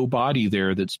 there's no body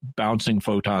there that's bouncing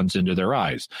photons into their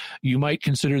eyes. You might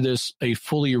consider this a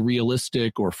fully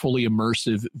realistic or fully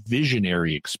immersive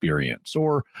visionary experience,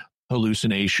 or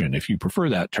hallucination, if you prefer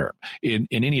that term. In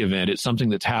any event, it's something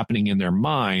that's happening in their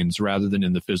minds rather than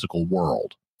in the physical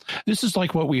world. This is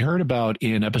like what we heard about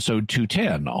in episode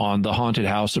 210 on the haunted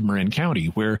house of Marin County,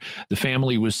 where the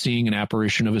family was seeing an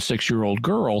apparition of a 6-year-old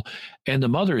girl, and the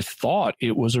mother thought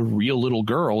it was a real little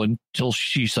girl until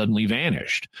she suddenly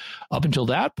vanished. Up until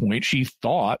that point, she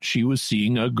thought she was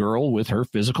seeing a girl with her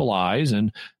physical eyes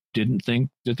and didn't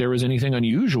think that there was anything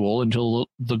unusual until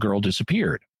the girl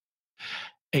disappeared.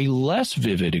 A less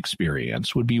vivid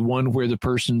experience would be one where the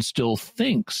person still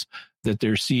thinks that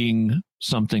they're seeing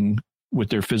something with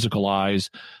their physical eyes,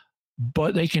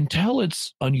 but they can tell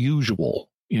it's unusual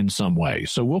in some way.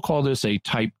 So we'll call this a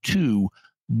type 2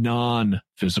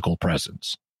 non-physical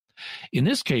presence. In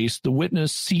this case, the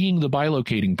witness seeing the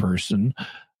bilocating person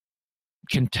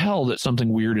can tell that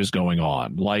something weird is going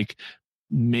on, like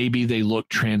maybe they look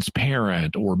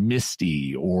transparent or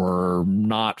misty or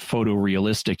not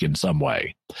photorealistic in some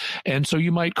way. And so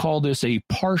you might call this a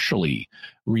partially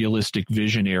realistic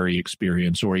visionary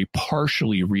experience or a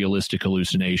partially realistic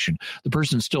hallucination. The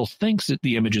person still thinks that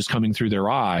the image is coming through their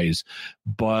eyes,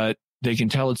 but they can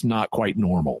tell it's not quite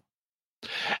normal.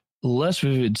 Less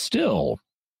vivid still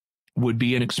would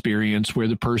be an experience where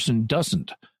the person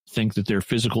doesn't think that their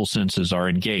physical senses are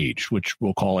engaged, which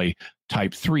we'll call a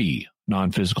type 3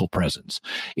 non-physical presence.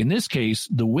 In this case,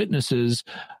 the witnesses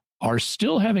are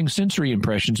still having sensory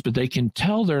impressions, but they can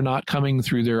tell they're not coming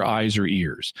through their eyes or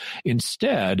ears.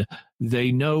 Instead,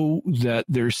 they know that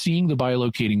they're seeing the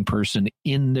bilocating person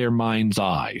in their mind's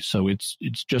eye. So it's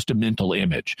just a mental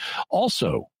image.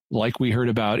 Also, like we heard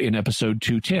about in episode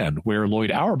 210, where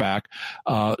Lloyd Auerbach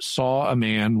saw a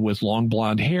man with long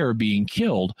blonde hair being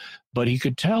killed, but he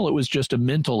could tell it was just a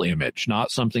mental image,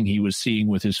 not something he was seeing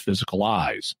with his physical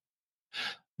eyes.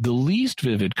 The least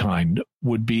vivid kind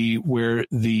would be where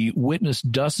the witness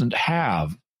doesn't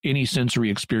have any sensory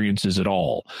experiences at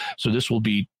all. So this will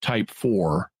be type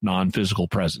 4 non-physical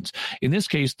presence. In this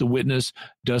case, the witness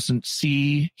doesn't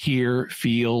see, hear,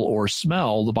 feel, or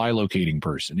smell the bilocating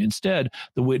person. Instead,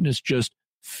 the witness just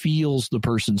feels the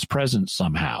person's presence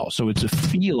somehow. So it's a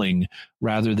feeling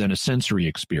rather than a sensory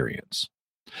experience.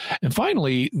 And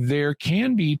finally, there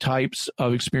can be types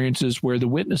of experiences where the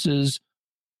witnesses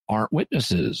aren't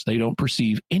witnesses. They don't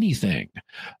perceive anything.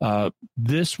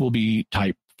 This will be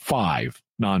type 5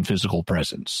 non-physical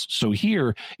presence. So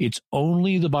here, it's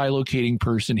only the bilocating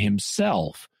person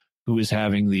himself who is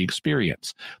having the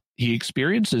experience. He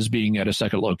experiences being at a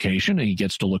second location, and he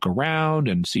gets to look around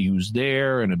and see who's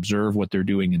there and observe what they're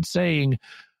doing and saying,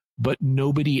 but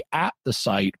nobody at the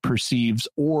site perceives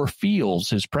or feels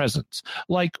his presence.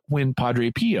 Like when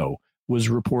Padre Pio was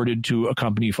reported to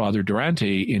accompany Father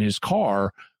Durante in his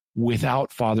car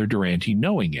without Father Durante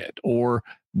knowing it. Or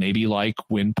maybe like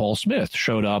when Paul Smith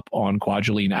showed up on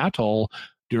Kwajalein Atoll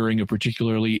during a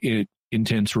particularly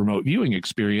intense remote viewing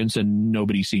experience and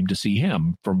nobody seemed to see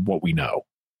him, from what we know.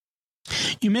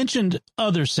 You mentioned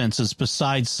other senses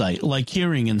besides sight, like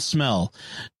hearing and smell.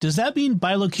 Does that mean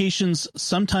bilocations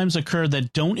sometimes occur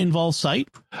that don't involve sight?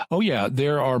 Oh, yeah.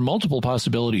 There are multiple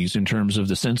possibilities in terms of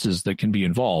the senses that can be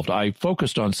involved. I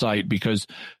focused on sight because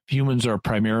humans are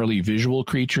primarily visual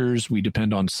creatures. We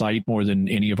depend on sight more than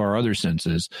any of our other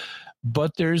senses.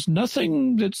 But there's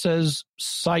nothing that says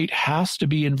sight has to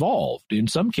be involved. In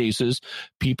some cases,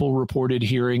 people reported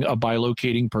hearing a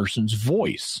bilocating person's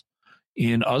voice.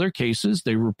 In other cases,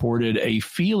 they reported a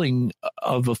feeling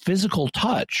of a physical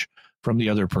touch from the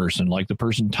other person, like the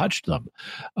person touched them.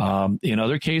 In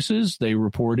other cases, they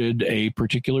reported a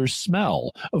particular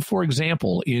smell. For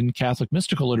example, in Catholic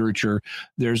mystical literature,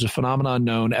 there's a phenomenon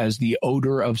known as the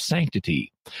odor of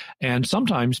sanctity. And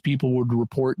sometimes people would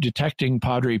report detecting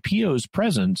Padre Pio's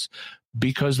presence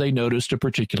because they noticed a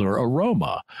particular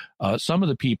aroma. Some of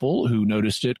the people who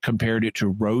noticed it compared it to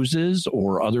roses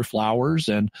or other flowers,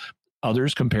 and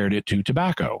others compared it to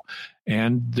tobacco.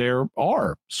 And there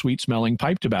are sweet-smelling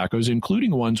pipe tobaccos, including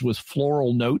ones with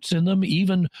floral notes in them,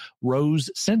 even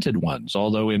rose-scented ones,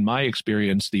 although in my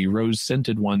experience, the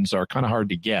rose-scented ones are kind of hard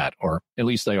to get, or at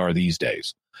least they are these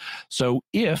days. So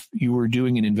if you were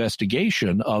doing an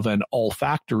investigation of an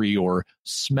olfactory or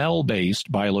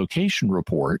smell-based bilocation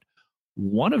report,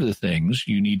 one of the things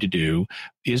you need to do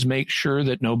is make sure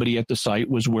that nobody at the site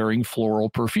was wearing floral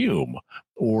perfume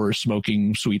or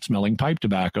smoking sweet-smelling pipe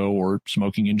tobacco or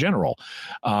smoking in general,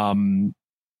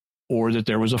 or that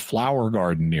there was a flower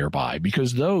garden nearby,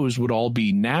 because those would all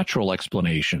be natural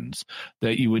explanations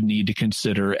that you would need to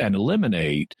consider and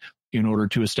eliminate in order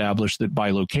to establish that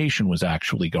bilocation was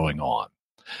actually going on.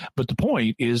 But the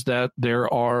point is that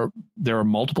there are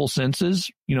multiple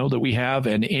senses, that we have,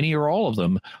 and any or all of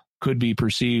them could be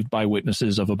perceived by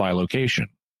witnesses of a bilocation.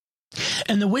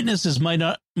 And the witnesses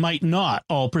might not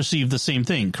all perceive the same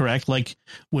thing, correct? Like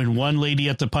when one lady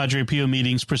at the Padre Pio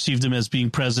meetings perceived him as being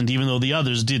present, even though the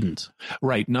others didn't.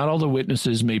 Right. Not all the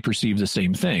witnesses may perceive the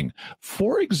same thing.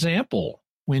 For example,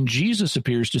 when Jesus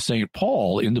appears to St.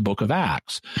 Paul in the book of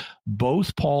Acts,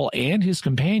 both Paul and his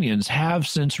companions have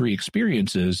sensory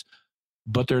experiences,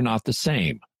 but they're not the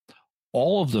same.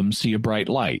 All of them see a bright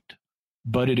light.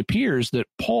 But it appears that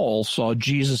Paul saw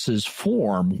Jesus's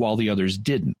form while the others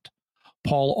didn't.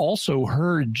 Paul also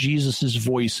heard Jesus's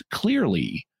voice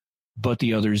clearly, but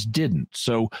the others didn't.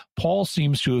 So Paul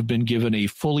seems to have been given a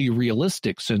fully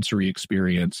realistic sensory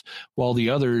experience, while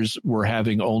the others were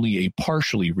having only a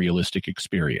partially realistic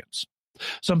experience.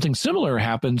 Something similar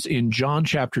happens in John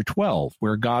chapter 12,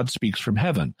 where God speaks from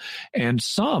heaven, and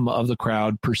some of the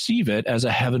crowd perceive it as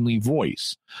a heavenly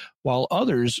voice, while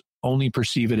others only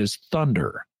perceive it as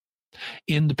thunder.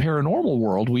 In the paranormal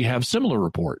world, we have similar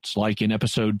reports. Like in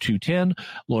episode 210,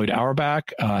 Lloyd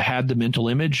Auerbach had the mental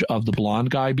image of the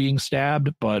blonde guy being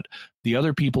stabbed, but the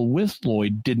other people with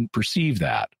Lloyd didn't perceive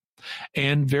that.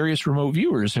 And various remote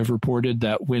viewers have reported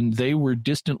that when they were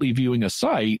distantly viewing a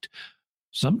site,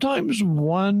 sometimes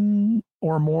one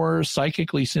or more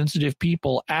psychically sensitive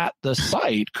people at the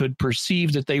site could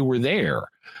perceive that they were there,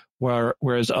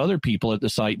 whereas other people at the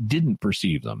site didn't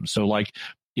perceive them. So like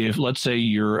if, let's say,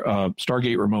 you're a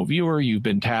Stargate remote viewer, you've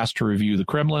been tasked to review the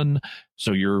Kremlin,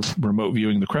 so you're remote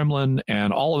viewing the Kremlin,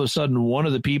 and all of a sudden one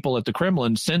of the people at the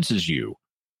Kremlin senses you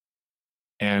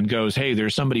and goes, hey,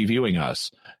 there's somebody viewing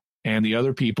us. And the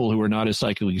other people who are not as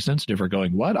psychically sensitive are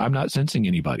going, what? I'm not sensing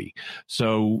anybody.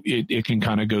 So it can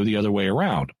kind of go the other way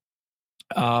around.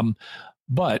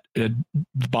 But the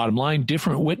bottom line,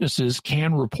 different witnesses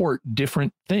can report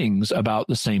different things about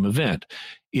the same event.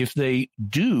 If they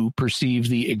do perceive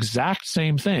the exact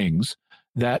same things,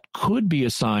 that could be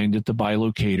a sign that the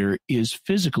bilocator is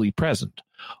physically present.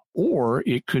 Or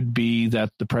it could be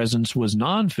that the presence was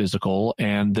non-physical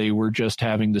and they were just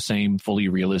having the same fully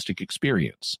realistic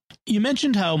experience. You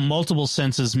mentioned how multiple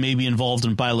senses may be involved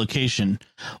in bilocation.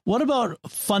 What about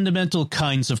fundamental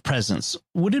kinds of presence?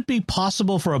 Would it be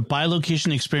possible for a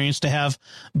bilocation experience to have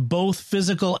both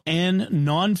physical and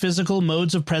non-physical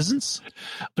modes of presence?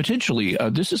 Potentially.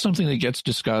 This is something that gets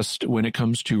discussed when it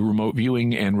comes to remote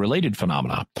viewing and related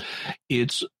phenomena.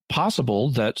 It's possible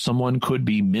that someone could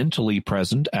be mentally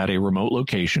present at a remote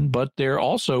location, but there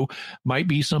also might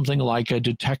be something like a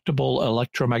detectable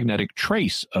electromagnetic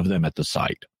trace of them at the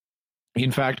site.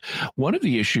 In fact, one of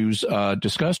the issues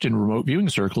discussed in remote viewing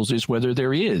circles is whether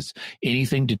there is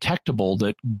anything detectable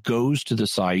that goes to the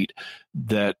site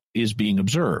that is being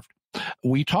observed.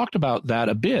 We talked about that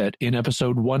a bit in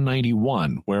episode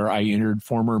 191, where I interviewed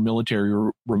former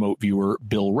military remote viewer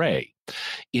Bill Ray.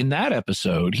 In that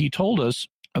episode, he told us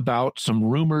about some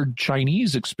rumored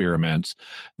Chinese experiments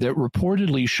that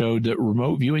reportedly showed that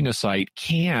remote viewing a site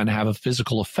can have a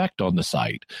physical effect on the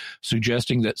site,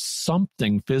 suggesting that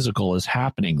something physical is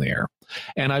happening there.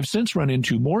 And I've since run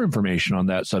into more information on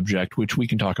that subject, which we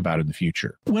can talk about in the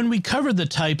future. When we covered the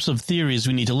types of theories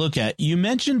we need to look at, you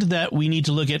mentioned that we need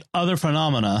to look at other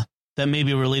phenomena that may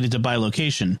be related to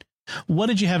bilocation. What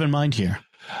did you have in mind here?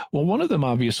 Well, one of them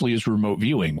obviously is remote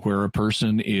viewing, where a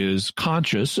person is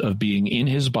conscious of being in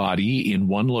his body in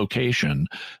one location,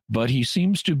 but he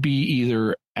seems to be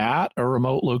either at a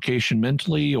remote location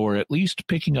mentally or at least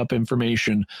picking up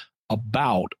information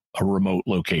about a remote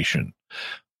location.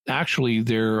 Actually,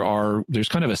 there's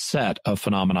kind of a set of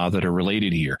phenomena that are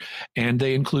related here, and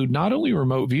they include not only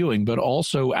remote viewing, but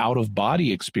also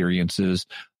out-of-body experiences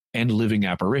and living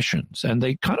apparitions, and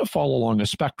they kind of fall along a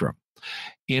spectrum.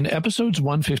 In episodes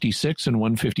 156 and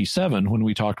 157, when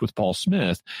we talked with Paul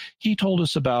Smith, he told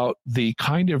us about the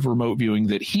kind of remote viewing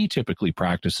that he typically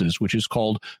practices, which is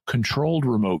called controlled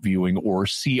remote viewing, or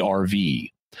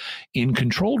CRV. In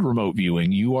controlled remote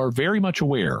viewing, you are very much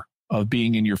aware of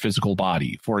being in your physical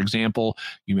body. For example,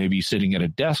 you may be sitting at a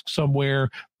desk somewhere,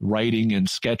 writing and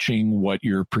sketching what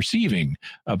you're perceiving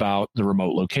about the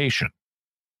remote location.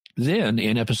 Then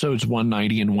in episodes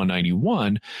 190 and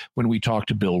 191, when we talked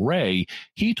to Bill Ray,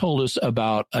 he told us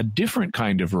about a different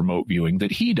kind of remote viewing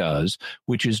that he does,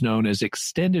 which is known as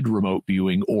extended remote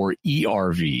viewing, or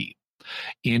ERV.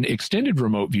 In extended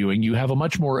remote viewing, you have a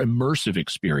much more immersive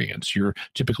experience. You're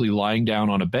typically lying down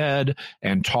on a bed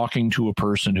and talking to a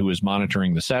person who is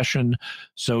monitoring the session.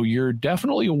 So you're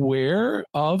definitely aware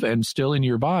of and still in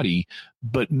your body,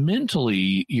 but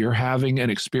mentally you're having an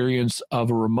experience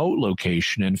of a remote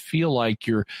location and feel like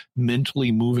you're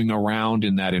mentally moving around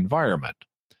in that environment.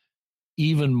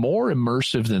 Even more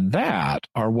immersive than that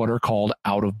are what are called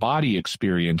out-of-body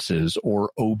experiences,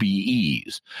 or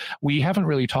OBEs. We haven't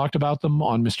really talked about them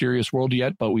on Mysterious World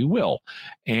yet, but we will.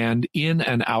 And in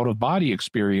an out-of-body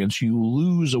experience, you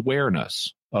lose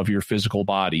awareness of your physical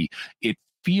body. It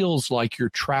feels like you're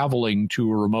traveling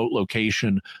to a remote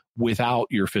location without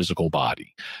your physical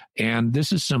body. And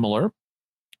this is similar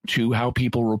to how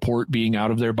people report being out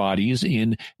of their bodies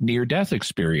in near-death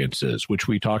experiences, which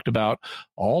we talked about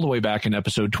all the way back in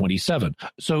episode 27.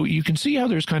 So you can see how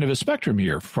there's kind of a spectrum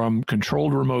here, from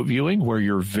controlled remote viewing, where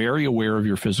you're very aware of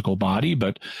your physical body,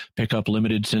 but pick up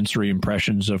limited sensory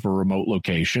impressions of a remote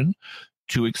location,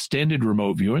 to extended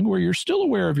remote viewing, where you're still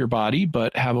aware of your body,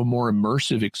 but have a more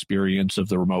immersive experience of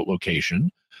the remote location,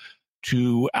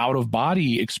 to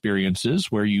out-of-body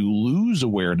experiences where you lose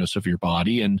awareness of your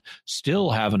body and still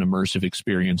have an immersive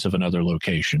experience of another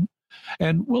location.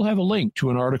 And we'll have a link to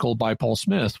an article by Paul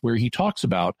Smith where he talks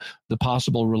about the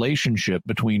possible relationship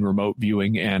between remote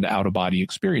viewing and out-of-body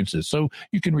experiences. So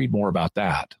you can read more about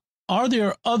that. Are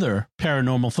there other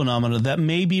paranormal phenomena that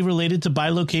may be related to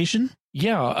bilocation?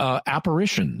 Yeah,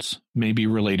 apparitions may be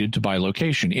related to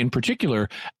bilocation. In particular,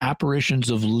 apparitions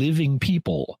of living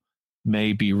people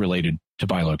may be related to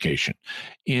bilocation.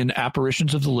 In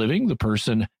apparitions of the living, the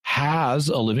person has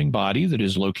a living body that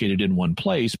is located in one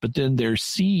place, but then they're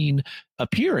seen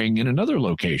appearing in another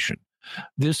location.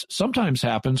 This sometimes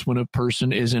happens when a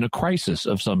person is in a crisis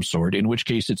of some sort, in which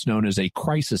case it's known as a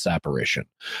crisis apparition,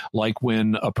 like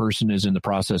when a person is in the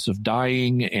process of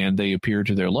dying and they appear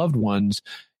to their loved ones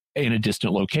in a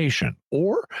distant location,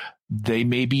 or they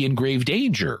may be in grave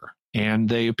danger and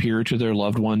they appear to their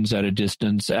loved ones at a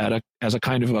distance as a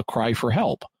kind of a cry for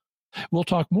help. We'll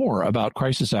talk more about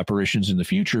crisis apparitions in the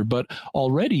future, but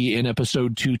already in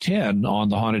episode 210 on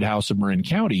the haunted house of Marin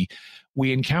County,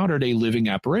 we encountered a living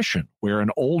apparition where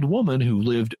an old woman who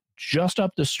lived just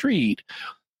up the street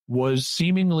was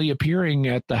seemingly appearing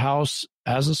at the house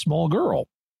as a small girl.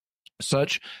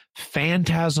 Such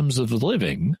phantasms of the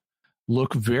living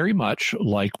look very much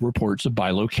like reports of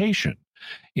bilocation.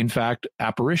 In fact,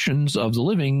 apparitions of the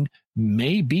living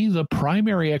may be the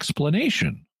primary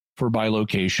explanation for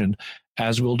bilocation,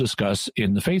 as we'll discuss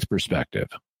in the faith perspective.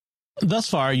 Thus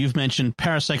far, you've mentioned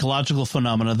parapsychological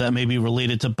phenomena that may be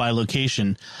related to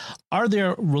bilocation. Are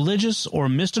there religious or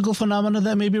mystical phenomena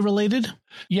that may be related?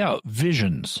 Yeah,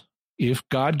 visions If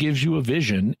God gives you a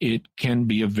vision, it can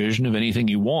be a vision of anything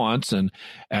he wants. And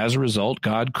as a result,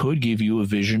 God could give you a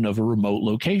vision of a remote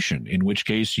location, in which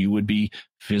case you would be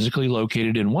physically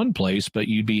located in one place, but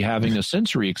you'd be having a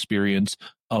sensory experience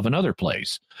of another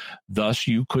place. Thus,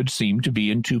 you could seem to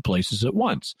be in two places at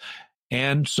once.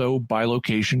 And so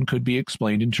bilocation could be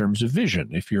explained in terms of vision.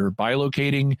 If you're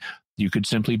bilocating, you could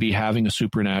simply be having a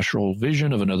supernatural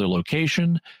vision of another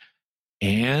location,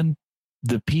 and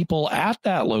the people at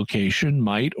that location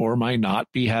might or might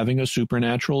not be having a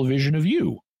supernatural vision of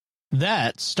you.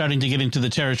 That's starting to get into the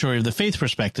territory of the faith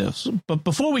perspectives. But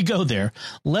before we go there,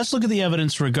 let's look at the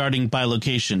evidence regarding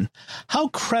bilocation. How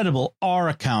credible are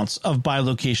accounts of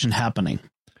bilocation happening?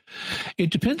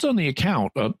 It depends on the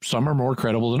account. Some are more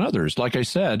credible than others. Like I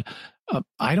said,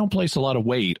 I don't place a lot of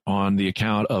weight on the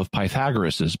account of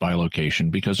Pythagoras'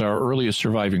 bilocation because our earliest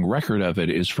surviving record of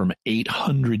it is from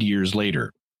 800 years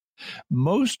later.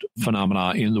 Most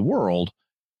phenomena in the world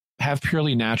have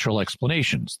purely natural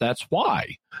explanations. That's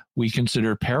why we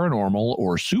consider paranormal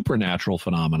or supernatural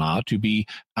phenomena to be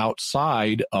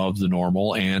outside of the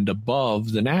normal and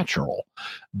above the natural.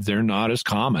 They're not as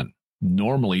common.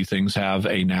 Normally, things have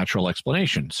a natural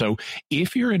explanation. So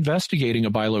if you're investigating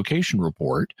a bilocation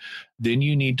report, then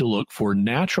you need to look for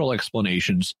natural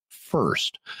explanations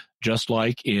first, just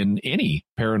like in any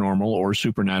paranormal or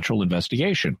supernatural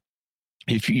investigation.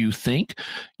 If you think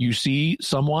you see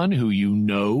someone who you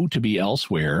know to be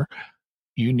elsewhere,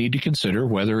 you need to consider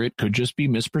whether it could just be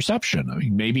misperception. I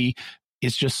mean, maybe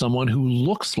it's just someone who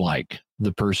looks like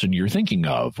the person you're thinking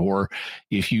of. Or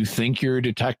if you think you're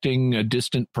detecting a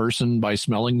distant person by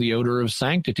smelling the odor of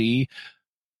sanctity,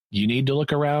 you need to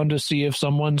look around to see if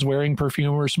someone's wearing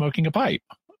perfume or smoking a pipe.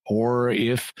 Or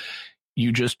if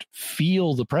you just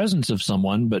feel the presence of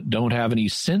someone but don't have any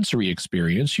sensory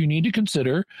experience, you need to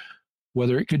consider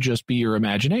whether it could just be your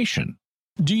imagination.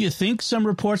 Do you think some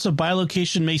reports of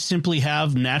bilocation may simply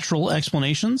have natural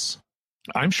explanations?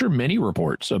 I'm sure many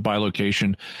reports of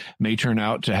bilocation may turn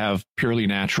out to have purely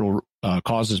natural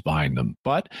causes behind them.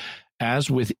 But as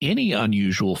with any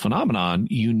unusual phenomenon,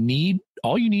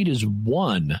 all you need is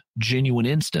one genuine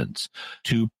instance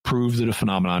to prove that a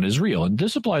phenomenon is real. And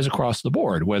this applies across the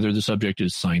board, whether the subject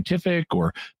is scientific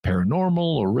or paranormal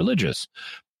or religious.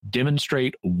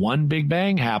 Demonstrate one Big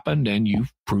Bang happened and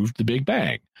you've proved the Big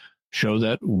Bang. Show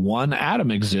that one atom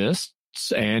exists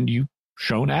and you've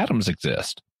shown atoms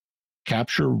exist.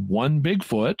 Capture one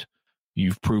Bigfoot,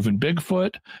 you've proven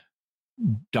Bigfoot.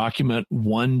 Document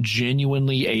one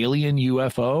genuinely alien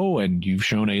UFO and you've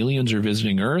shown aliens are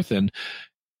visiting Earth. And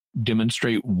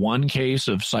demonstrate one case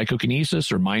of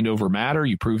psychokinesis or mind over matter,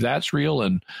 you prove that's real.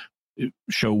 And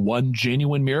show one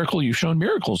genuine miracle, you've shown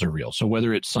miracles are real. So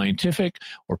whether it's scientific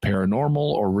or paranormal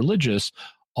or religious,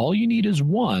 all you need is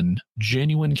one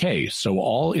genuine case. So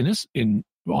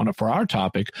for our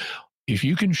topic, if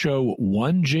you can show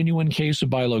one genuine case of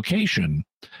bilocation,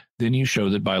 then you show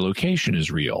that bilocation is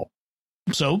real.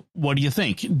 So what do you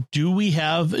think? Do we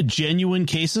have genuine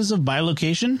cases of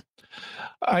bilocation?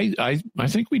 I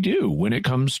think we do. When it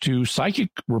comes to psychic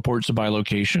reports of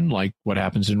bilocation, like what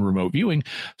happens in remote viewing,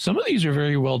 some of these are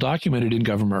very well documented in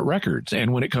government records.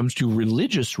 And when it comes to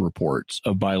religious reports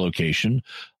of bilocation,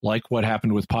 like what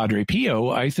happened with Padre Pio,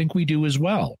 I think we do as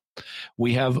well.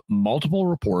 We have multiple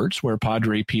reports where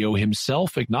Padre Pio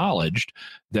himself acknowledged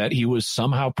that he was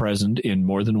somehow present in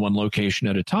more than one location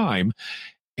at a time.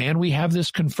 And we have this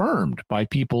confirmed by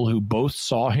people who both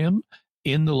saw him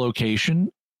in the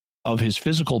location of his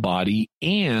physical body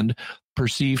and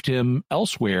perceived him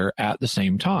elsewhere at the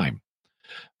same time.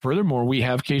 Furthermore, we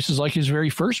have cases like his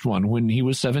very first one when he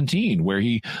was 17, where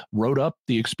he wrote up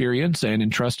the experience and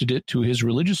entrusted it to his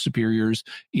religious superiors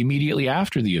immediately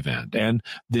after the event. And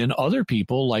then other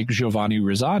people like Giovanni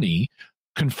Rizzani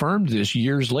confirmed this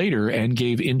years later and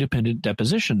gave independent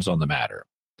depositions on the matter.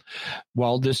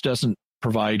 While this doesn't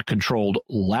provide controlled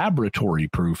laboratory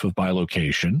proof of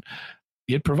bilocation,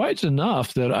 it provides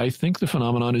enough that I think the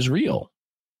phenomenon is real.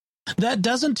 That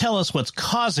doesn't tell us what's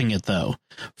causing it, though.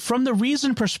 From the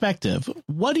reason perspective,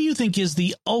 what do you think is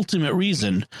the ultimate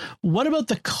reason? What about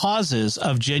the causes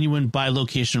of genuine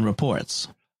bilocation reports?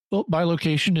 Well,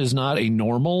 bilocation is not a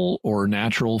normal or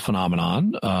natural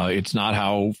phenomenon. It's not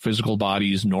how physical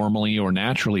bodies normally or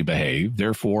naturally behave.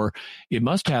 Therefore, it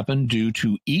must happen due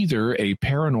to either a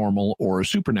paranormal or a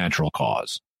supernatural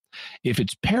cause. If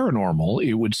it's paranormal,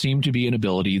 it would seem to be an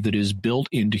ability that is built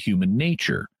into human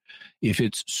nature. If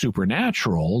it's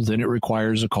supernatural, then it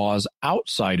requires a cause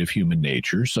outside of human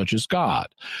nature, such as God.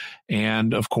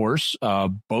 And of course,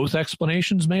 both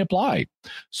explanations may apply.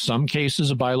 Some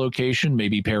cases of bilocation may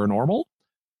be paranormal.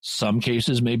 Some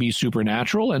cases may be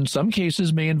supernatural, and some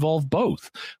cases may involve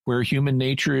both, where human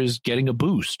nature is getting a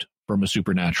boost from a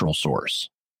supernatural source.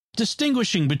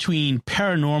 Distinguishing between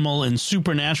paranormal and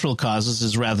supernatural causes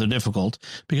is rather difficult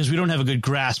because we don't have a good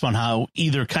grasp on how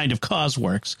either kind of cause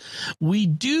works. We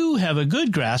do have a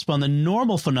good grasp on the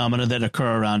normal phenomena that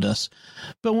occur around us.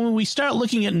 But when we start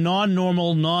looking at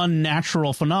non-normal,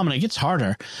 non-natural phenomena, it gets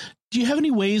harder. Do you have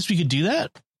any ways we could do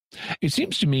that? It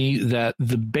seems to me that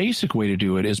the basic way to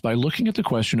do it is by looking at the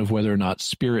question of whether or not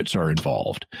spirits are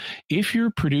involved. If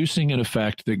you're producing an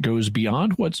effect that goes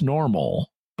beyond what's normal,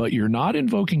 but you're not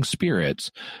invoking spirits,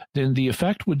 then the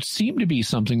effect would seem to be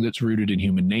something that's rooted in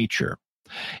human nature.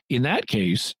 In that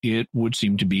case, it would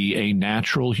seem to be a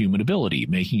natural human ability,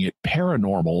 making it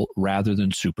paranormal rather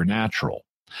than supernatural.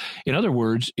 In other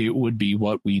words, it would be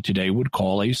what we today would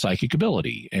call a psychic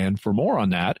ability. And for more on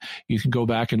that, you can go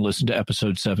back and listen to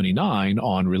episode 79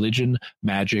 on religion,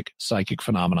 magic, psychic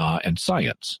phenomena, and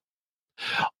science.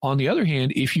 On the other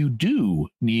hand, if you do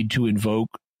need to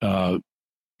invoke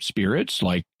spirits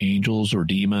like angels or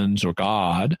demons or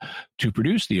God to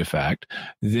produce the effect,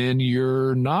 then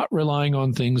you're not relying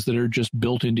on things that are just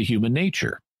built into human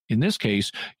nature. In this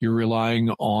case, you're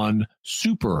relying on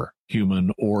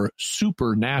superhuman or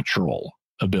supernatural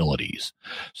abilities.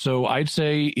 So I'd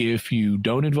say if you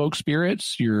don't invoke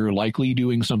spirits, you're likely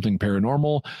doing something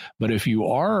paranormal. But if you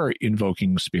are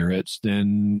invoking spirits,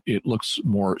 then it looks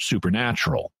more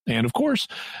supernatural. And of course,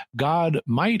 God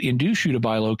might induce you to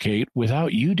bilocate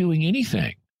without you doing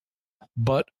anything.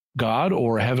 But God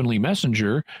or a heavenly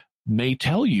messenger may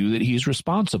tell you that he's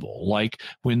responsible, like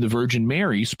when the Virgin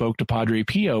Mary spoke to Padre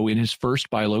Pio in his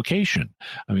first bilocation.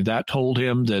 I mean, that told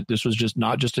him that this was just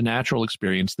not just a natural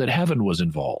experience, that heaven was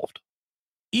involved.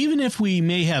 Even if we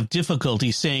may have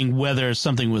difficulty saying whether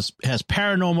something has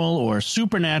paranormal or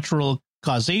supernatural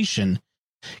causation,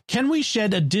 can we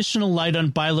shed additional light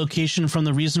on bilocation from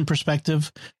the reason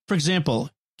perspective? For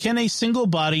example, can a single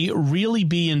body really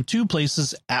be in two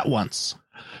places at once?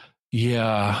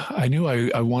 Yeah, I knew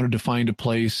I wanted to find a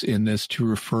place in this to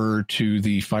refer to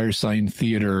the Firesign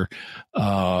Theater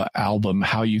album,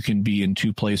 How You Can Be in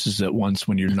Two Places at Once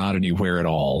When You're Not Anywhere at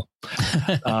All.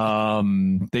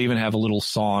 They even have a little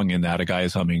song in that. A guy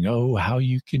is humming, "Oh, how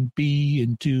you can be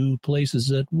in two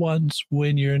places at once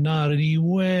when you're not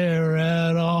anywhere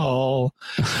at all."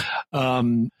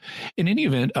 In any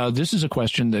event, this is a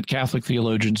question that Catholic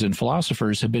theologians and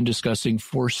philosophers have been discussing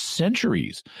for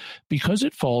centuries because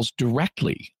it falls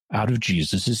directly out of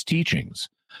Jesus's teachings.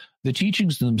 The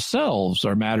teachings themselves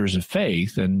are matters of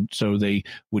faith, and so they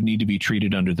would need to be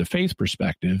treated under the faith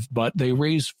perspective, but they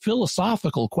raise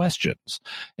philosophical questions,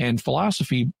 and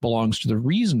philosophy belongs to the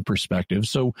reason perspective,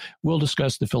 so we'll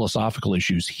discuss the philosophical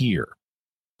issues here.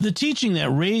 The teaching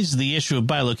that raised the issue of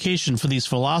bilocation for these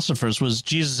philosophers was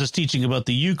Jesus' teaching about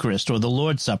the Eucharist, or the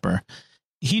Lord's Supper.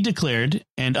 He declared,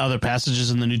 and other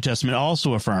passages in the New Testament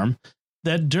also affirm,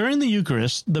 that during the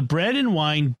Eucharist, the bread and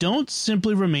wine don't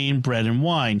simply remain bread and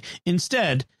wine.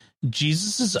 Instead,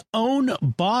 Jesus' own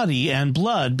body and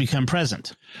blood become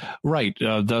present. Right.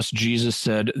 Thus, Jesus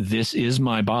said, "This is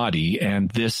my body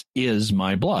and this is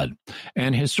my blood."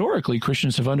 And historically,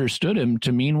 Christians have understood him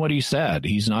to mean what he said.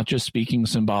 He's not just speaking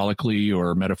symbolically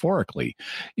or metaphorically.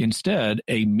 Instead,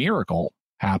 a miracle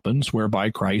happens whereby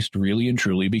Christ really and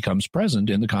truly becomes present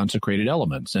in the consecrated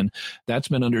elements. And that's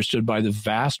been understood by the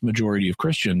vast majority of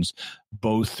Christians,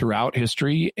 both throughout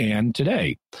history and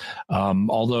today.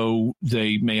 Although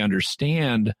they may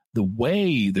understand the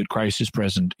way that Christ is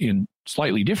present in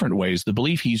slightly different ways, the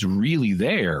belief he's really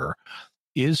there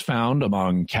is found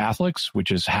among Catholics,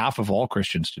 which is half of all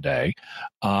Christians today,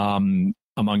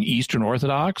 among Eastern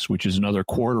Orthodox, which is another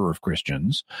quarter of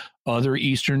Christians, other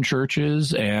Eastern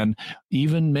churches, and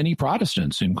even many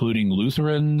Protestants, including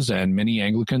Lutherans and many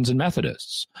Anglicans and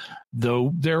Methodists.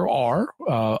 Though there are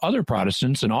other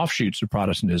Protestants and offshoots of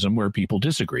Protestantism where people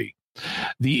disagree.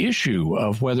 The issue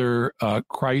of whether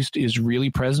Christ is really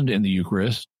present in the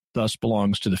Eucharist thus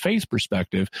belongs to the faith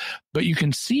perspective, but you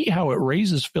can see how it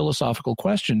raises philosophical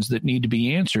questions that need to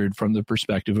be answered from the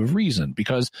perspective of reason,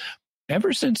 because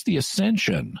ever since the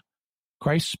ascension,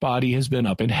 Christ's body has been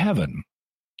up in heaven.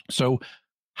 So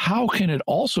how can it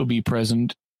also be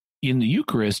present in the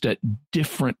Eucharist at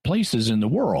different places in the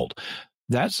world?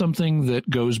 That's something that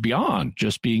goes beyond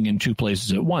just being in two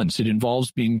places at once. It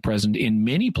involves being present in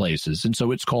many places, and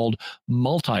so it's called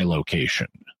multilocation.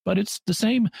 But it's the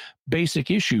same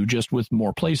basic issue, just with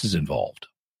more places involved.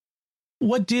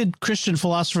 What did Christian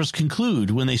philosophers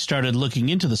conclude when they started looking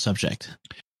into the subject?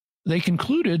 They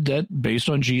concluded that based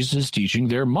on Jesus' teaching,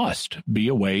 there must be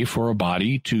a way for a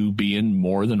body to be in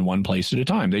more than one place at a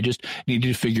time. They just needed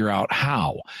to figure out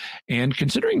how. And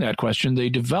considering that question, they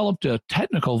developed a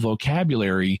technical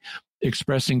vocabulary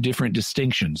expressing different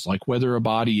distinctions, like whether a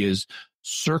body is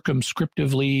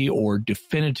circumscriptively or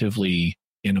definitively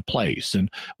in a place. And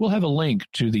we'll have a link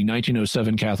to the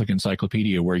 1907 Catholic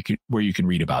Encyclopedia where you can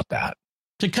read about that.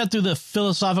 To cut through the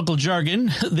philosophical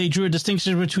jargon, they drew a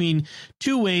distinction between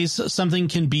two ways something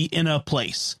can be in a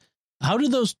place. How do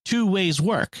those two ways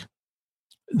work?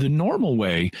 The normal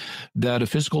way that a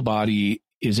physical body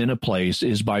is in a place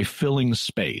is by filling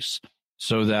space,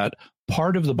 so that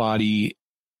part of the body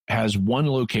has one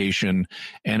location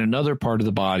and another part of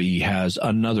the body has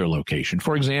another location.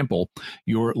 For example,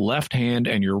 your left hand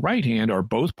and your right hand are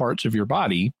both parts of your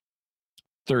body.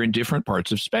 They're in different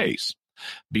parts of space.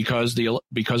 Because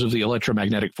of the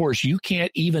electromagnetic force, you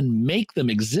can't even make them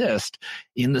exist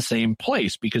in the same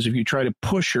place, because if you try to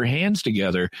push your hands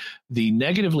together, the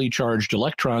negatively charged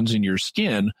electrons in your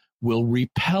skin will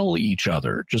repel each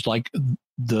other, just like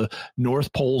the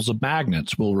north poles of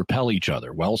magnets will repel each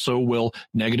other. Well, so will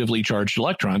negatively charged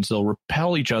electrons. They'll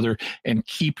repel each other and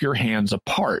keep your hands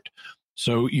apart.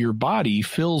 So your body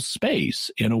fills space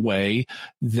in a way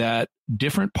that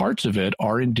different parts of it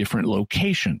are in different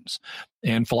locations.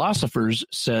 And philosophers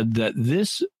said that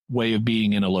this way of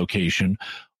being in a location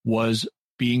was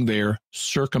being there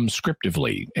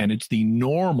circumscriptively, and it's the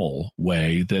normal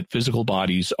way that physical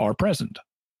bodies are present.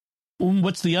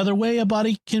 What's the other way a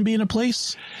body can be in a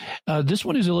place? This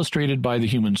one is illustrated by the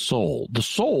human soul. The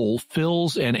soul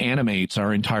fills and animates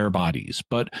our entire bodies,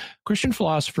 but Christian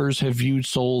philosophers have viewed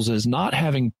souls as not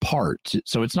having parts.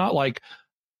 So it's not like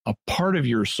a part of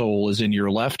your soul is in your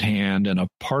left hand and a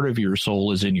part of your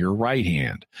soul is in your right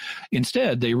hand.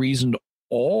 Instead, they reasoned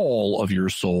all of your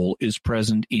soul is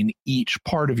present in each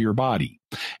part of your body.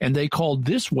 And they called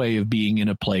this way of being in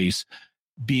a place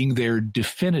being there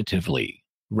definitively,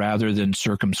 rather than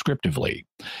circumscriptively.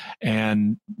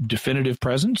 And definitive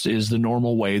presence is the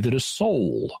normal way that a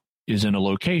soul is in a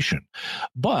location.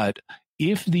 But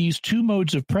if these two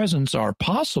modes of presence are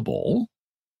possible,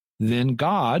 then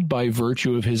God, by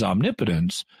virtue of his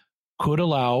omnipotence, could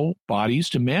allow bodies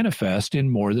to manifest in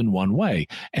more than one way.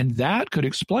 And that could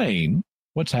explain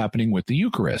what's happening with the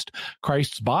Eucharist.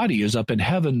 Christ's body is up in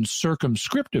heaven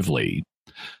circumscriptively.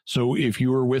 So if you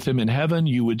were with him in heaven,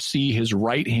 you would see his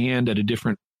right hand at a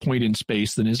different point in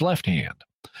space than his left hand.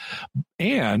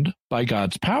 And by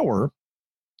God's power,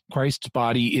 Christ's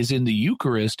body is in the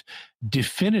Eucharist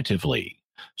definitively.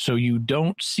 So you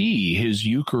don't see his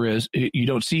Eucharist, you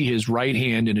don't see his right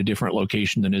hand in a different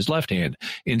location than his left hand.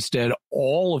 Instead,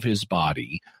 all of his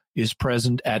body is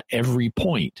present at every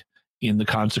point in the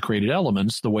consecrated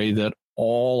elements, the way that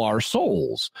all our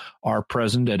souls are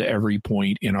present at every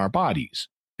point in our bodies.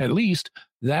 At least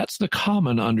that's the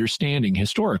common understanding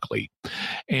historically.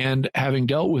 And having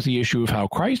dealt with the issue of how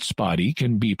Christ's body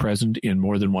can be present in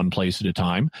more than one place at a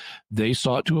time, they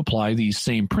sought to apply these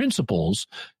same principles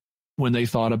when they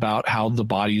thought about how the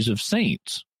bodies of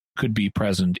saints could be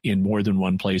present in more than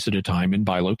one place at a time in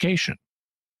bilocation.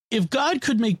 If God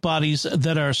could make bodies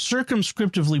that are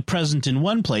circumscriptively present in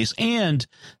one place and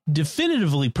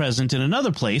definitively present in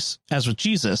another place, as with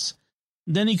Jesus,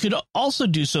 then he could also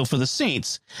do so for the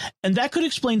saints. And that could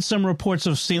explain some reports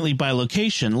of saintly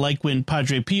bilocation, like when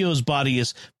Padre Pio's body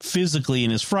is physically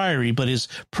in his friary, but his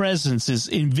presence is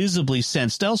invisibly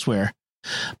sensed elsewhere.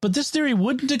 But this theory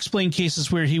wouldn't explain cases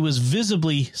where he was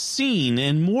visibly seen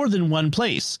in more than one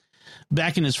place.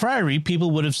 Back in his friary,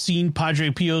 people would have seen Padre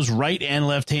Pio's right and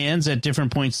left hands at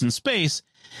different points in space,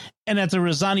 and at the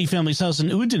Rosani family's house in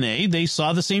Udine, they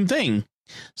saw the same thing.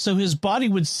 So his body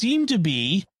would seem to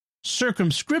be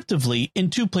circumscriptively in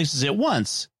two places at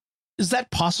once. Is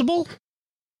that possible?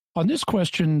 On this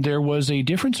question, there was a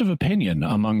difference of opinion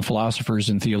among philosophers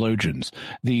and theologians.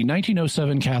 The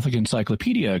 1907 Catholic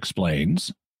Encyclopedia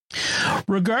explains,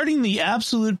 regarding the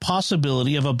absolute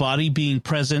possibility of a body being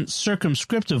present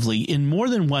circumscriptively in more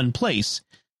than one place,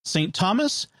 St.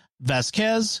 Thomas,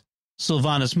 Vasquez,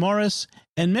 Sylvanus Morris,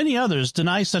 and many others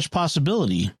deny such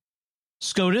possibility.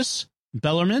 Scotus,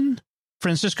 Bellarmine,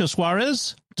 Francisco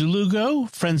Suarez, De Lugo,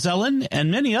 Frenzellen, and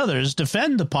many others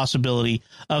defend the possibility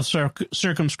of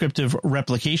circumscriptive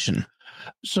replication.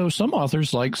 So some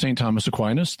authors, like St. Thomas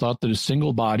Aquinas, thought that a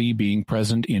single body being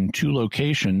present in two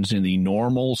locations in the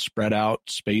normal, spread-out,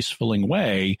 space-filling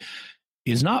way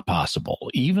is not possible,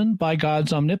 even by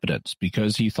God's omnipotence,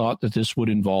 because he thought that this would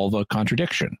involve a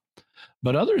contradiction.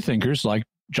 But other thinkers, like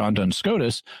John Duns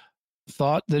Scotus,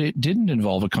 thought that it didn't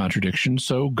involve a contradiction,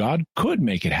 so God could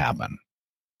make it happen.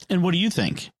 And what do you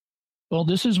think? Well,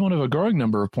 this is one of a growing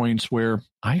number of points where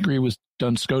I agree with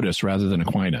Duns Scotus rather than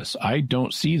Aquinas. I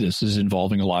don't see this as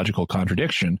involving a logical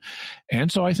contradiction, and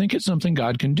so I think it's something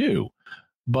God can do.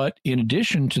 But in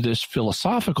addition to this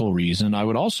philosophical reason, I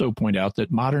would also point out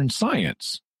that modern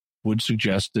science would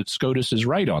suggest that Scotus is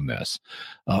right on this.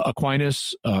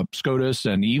 Aquinas, Scotus,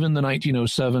 and even the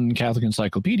 1907 Catholic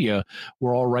Encyclopedia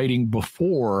were all writing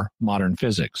before modern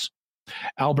physics.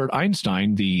 Albert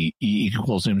Einstein, the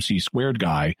E=mc²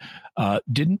 guy,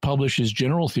 didn't publish his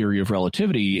general theory of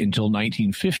relativity until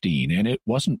 1915, and it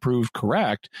wasn't proved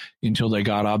correct until they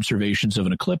got observations of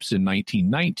an eclipse in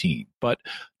 1919. But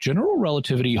general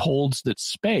relativity holds that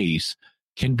space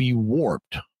can be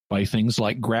warped by things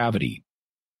like gravity.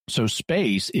 So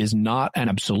space is not an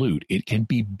absolute. It can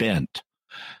be bent.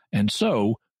 And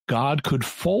so God could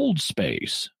fold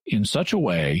space in such a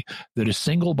way that a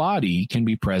single body can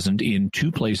be present in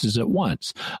two places at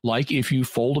once. Like if you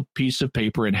fold a piece of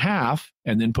paper in half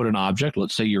and then put an object,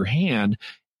 let's say your hand,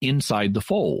 inside the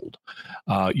fold.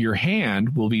 Your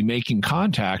hand will be making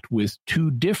contact with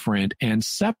two different and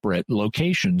separate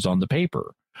locations on the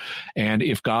paper. And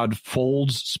if God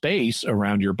folds space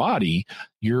around your body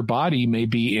may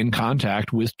be in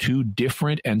contact with two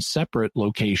different and separate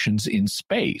locations in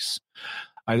space.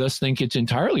 I thus think it's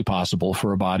entirely possible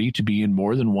for a body to be in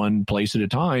more than one place at a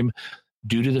time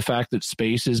due to the fact that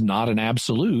space is not an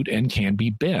absolute and can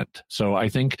be bent. So I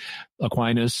think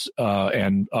Aquinas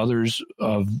and others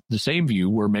of the same view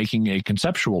were making a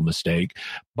conceptual mistake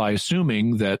by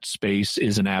assuming that space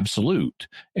is an absolute,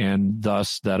 and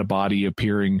thus that a body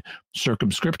appearing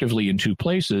circumscriptively in two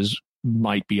places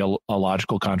might be a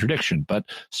logical contradiction. But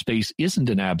space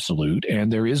isn't an absolute,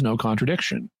 and there is no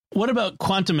contradiction. What about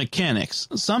quantum mechanics?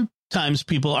 Sometimes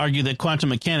people argue that quantum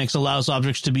mechanics allows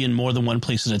objects to be in more than one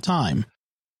place at a time.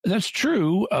 That's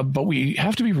true, but we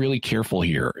have to be really careful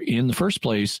here. In the first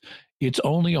place, it's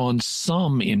only on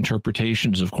some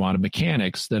interpretations of quantum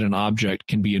mechanics that an object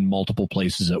can be in multiple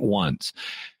places at once.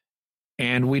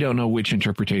 And we don't know which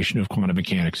interpretation of quantum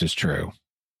mechanics is true.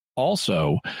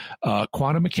 Also,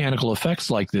 quantum mechanical effects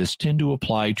like this tend to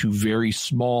apply to very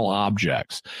small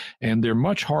objects, and they're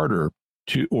much harder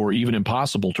to, or even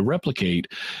impossible to replicate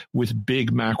with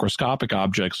big macroscopic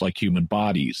objects like human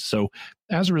bodies. So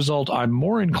as a result, I'm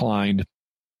more inclined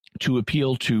to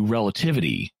appeal to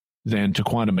relativity than to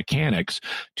quantum mechanics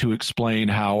to explain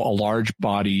how a large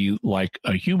body like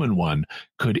a human one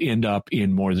could end up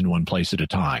in more than one place at a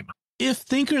time. If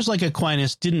thinkers like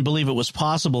Aquinas didn't believe it was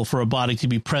possible for a body to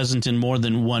be present in more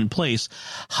than one place,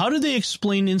 how do they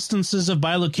explain instances of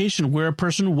bilocation where a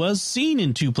person was seen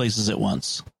in two places at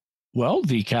once? Well,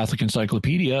 the Catholic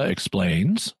Encyclopedia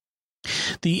explains,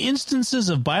 the instances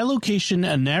of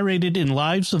bilocation narrated in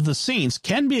Lives of the Saints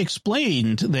can be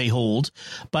explained, they hold,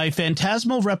 by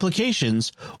phantasmal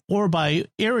replications or by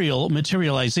aerial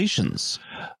materializations.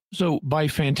 So by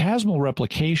phantasmal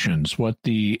replications, what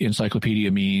the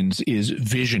encyclopedia means is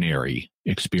visionary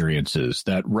experiences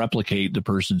that replicate the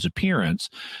person's appearance.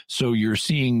 So you're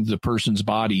seeing the person's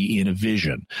body in a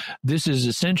vision. This is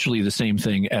essentially the same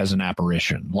thing as an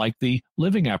apparition, like the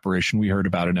living apparition we heard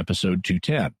about in episode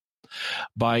 210.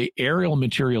 By aerial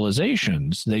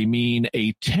materializations, they mean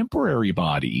a temporary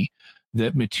body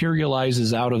that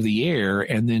materializes out of the air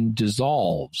and then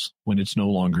dissolves when it's no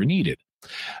longer needed.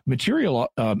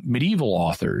 Medieval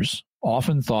authors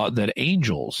often thought that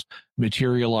angels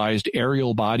materialized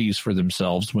aerial bodies for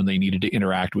themselves when they needed to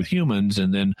interact with humans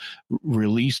and then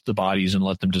released the bodies and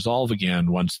let them dissolve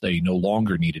again once they no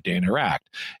longer needed to interact.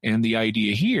 And the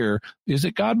idea here is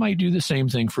that God might do the same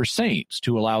thing for saints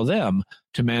to allow them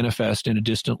to manifest in a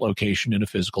distant location in a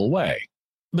physical way.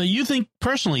 But you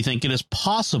personally think it is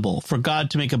possible for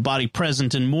God to make a body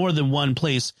present in more than one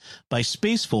place by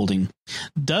space folding.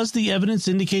 Does the evidence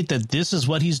indicate that this is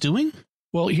what he's doing?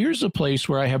 Well, here's a place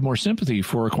where I have more sympathy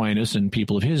for Aquinas and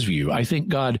people of his view. I think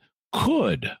God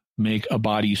could make a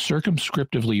body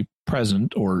circumscriptively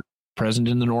present or present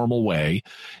in the normal way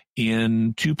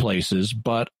in two places,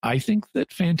 but I think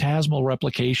that phantasmal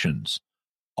replications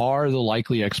are the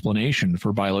likely explanation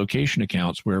for bilocation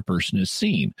accounts where a person is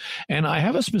seen. And I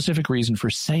have a specific reason for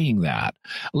saying that.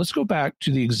 Let's go back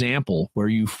to the example where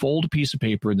you fold a piece of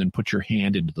paper and then put your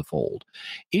hand into the fold.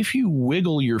 If you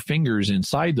wiggle your fingers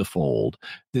inside the fold,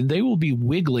 then they will be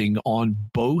wiggling on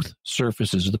both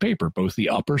surfaces of the paper, both the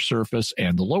upper surface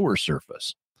and the lower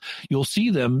surface. You'll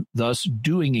see them thus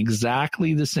doing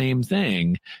exactly the same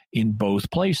thing in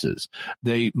both places.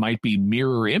 They might be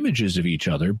mirror images of each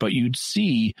other, but you'd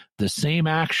see the same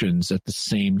actions at the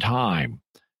same time.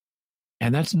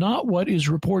 And that's not what is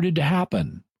reported to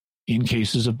happen in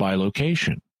cases of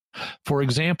bilocation. For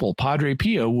example, Padre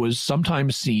Pio was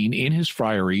sometimes seen in his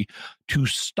friary to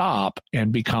stop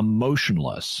and become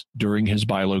motionless during his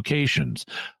bilocations,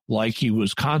 like he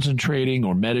was concentrating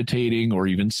or meditating or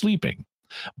even sleeping.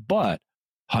 But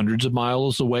hundreds of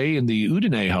miles away in the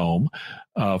Udine home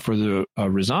for the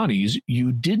Rizzanis,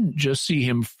 you didn't just see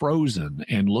him frozen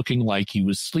and looking like he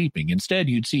was sleeping. Instead,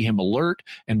 you'd see him alert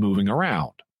and moving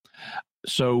around.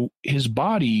 So his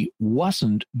body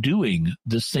wasn't doing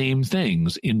the same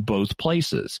things in both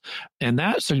places. And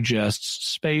that suggests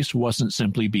space wasn't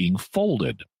simply being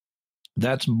folded.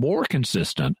 That's more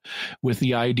consistent with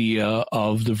the idea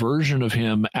of the version of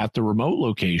him at the remote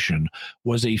location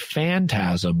was a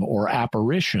phantasm or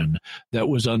apparition that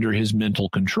was under his mental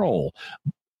control.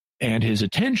 And his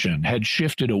attention had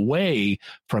shifted away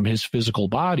from his physical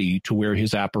body to where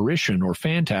his apparition or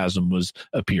phantasm was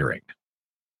appearing.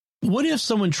 What if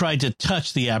someone tried to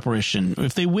touch the apparition?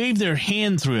 If they waved their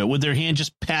hand through it, would their hand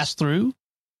just pass through?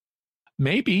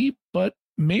 Maybe, but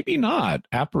maybe not.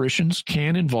 Apparitions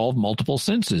can involve multiple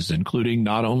senses, including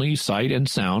not only sight and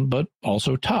sound, but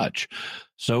also touch.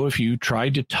 So if you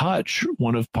tried to touch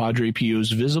one of Padre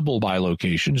Pio's visible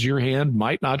bilocations, your hand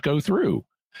might not go through.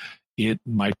 It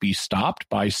might be stopped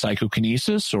by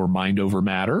psychokinesis or mind over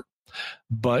matter,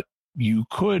 but you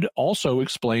could also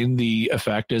explain the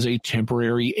effect as a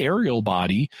temporary aerial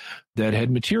body that had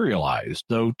materialized,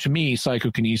 though to me,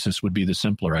 psychokinesis would be the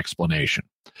simpler explanation.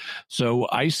 So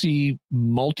I see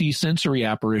multisensory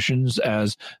apparitions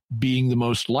as being the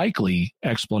most likely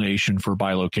explanation for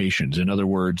bilocations. In other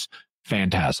words,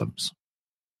 phantasms.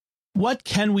 What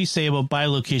can we say about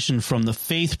bilocation from the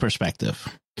faith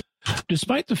perspective?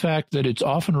 Despite the fact that it's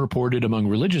often reported among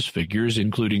religious figures,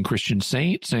 including Christian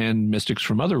saints and mystics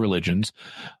from other religions,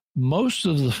 most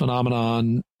of the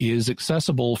phenomenon is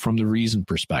accessible from the reason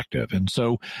perspective. And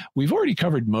so we've already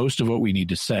covered most of what we need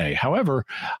to say. However,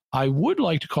 I would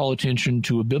like to call attention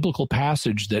to a biblical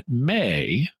passage that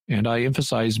may, and I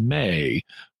emphasize may,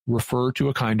 refer to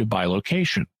a kind of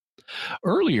bilocation.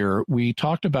 Earlier, we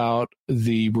talked about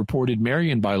the reported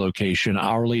Marian bilocation,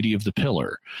 Our Lady of the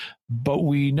Pillar, but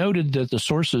we noted that the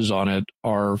sources on it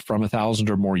are from 1,000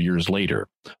 or more years later.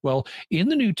 Well, in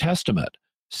the New Testament,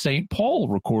 St. Paul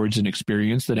records an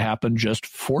experience that happened just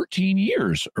 14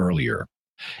 years earlier.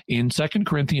 In 2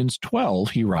 Corinthians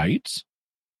 12, he writes,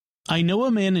 I know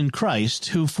a man in Christ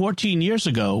who 14 years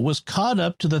ago was caught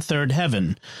up to the third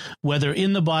heaven, whether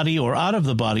in the body or out of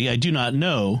the body, I do not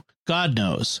know. God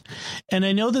knows. And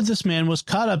I know that this man was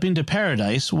caught up into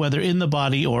paradise, whether in the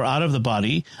body or out of the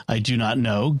body, I do not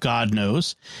know. God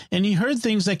knows. And he heard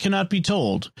things that cannot be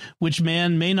told, which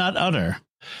man may not utter.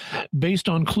 Based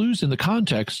on clues in the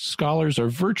context, scholars are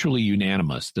virtually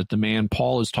unanimous that the man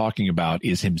Paul is talking about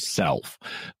is himself.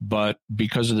 But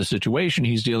because of the situation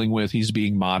he's dealing with, he's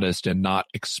being modest and not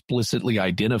explicitly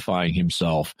identifying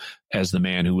himself as the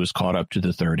man who was caught up to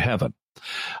the third heaven.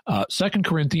 2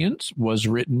 Corinthians was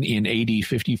written in AD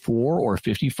 54 or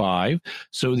 55,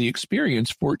 so the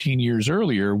experience 14 years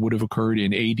earlier would have occurred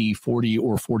in AD 40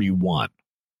 or 41.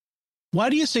 Why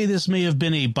do you say this may have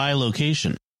been a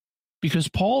bilocation? Because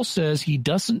Paul says he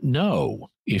doesn't know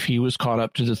if he was caught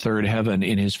up to the third heaven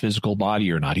in his physical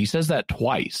body or not. He says that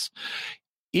twice.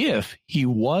 If he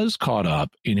was caught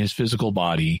up in his physical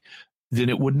body, then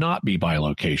it would not be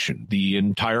bilocation. The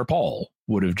entire Paul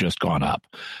would have just gone up.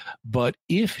 But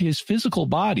if his physical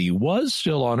body was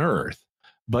still on earth,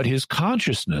 but his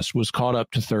consciousness was caught up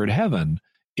to third heaven,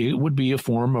 it would be a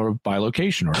form of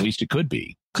bilocation, or at least it could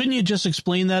be. Couldn't you just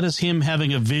explain that as him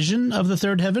having a vision of the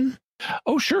third heaven?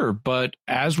 Oh, sure. But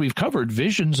as we've covered,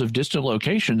 visions of distant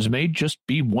locations may just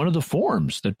be one of the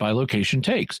forms that bilocation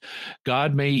takes.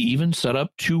 God may even set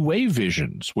up two-way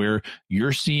visions where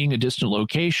you're seeing a distant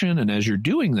location, and as you're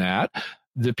doing that,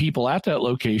 the people at that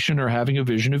location are having a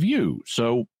vision of you.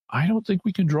 So I don't think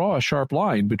we can draw a sharp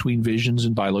line between visions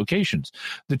and bilocations.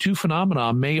 The two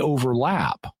phenomena may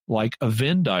overlap like a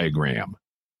Venn diagram,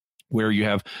 where you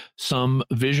have some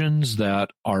visions that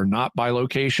are not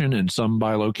bilocation and some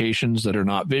bilocations that are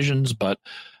not visions, but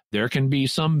there can be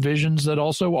some visions that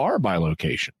also are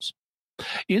bilocations.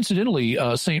 Incidentally,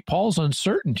 St. Paul's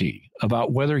uncertainty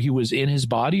about whether he was in his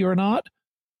body or not,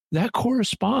 that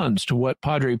corresponds to what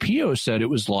Padre Pio said it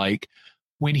was like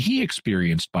when he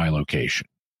experienced bilocation.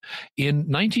 In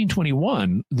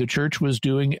 1921, the church was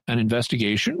doing an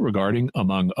investigation regarding,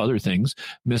 among other things,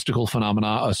 mystical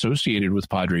phenomena associated with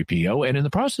Padre Pio, and in the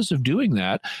process of doing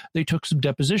that, they took some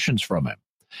depositions from him.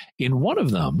 In one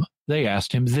of them, they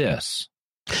asked him this.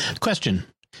 Question.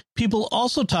 People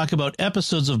also talk about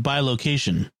episodes of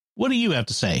bilocation. What do you have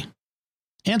to say?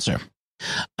 Answer.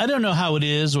 I don't know how it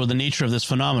is or the nature of this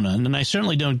phenomenon, and I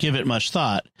certainly don't give it much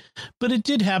thought, but it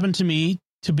did happen to me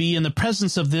to be in the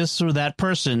presence of this or that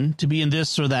person, to be in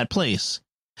this or that place.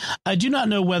 I do not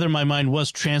know whether my mind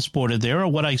was transported there or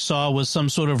what I saw was some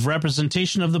sort of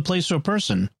representation of the place or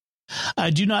person. I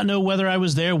do not know whether I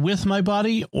was there with my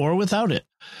body or without it.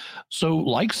 So,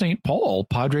 like St. Paul,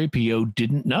 Padre Pio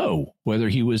didn't know whether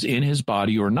he was in his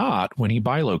body or not when he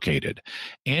bilocated,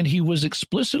 and he was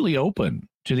explicitly open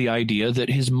to the idea that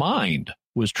his mind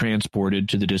was transported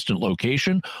to the distant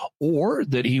location or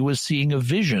that he was seeing a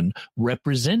vision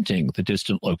representing the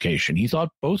distant location. He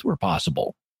thought both were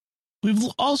possible. We've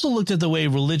also looked at the way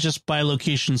religious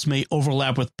bilocations may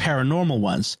overlap with paranormal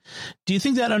ones. Do you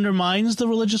think that undermines the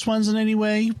religious ones in any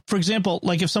way? For example,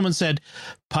 like if someone said,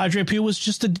 Padre Pio was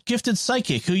just a gifted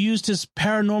psychic who used his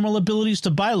paranormal abilities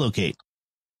to bilocate.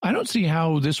 I don't see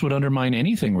how this would undermine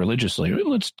anything religiously.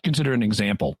 Let's consider an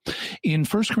example. In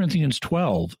 1 Corinthians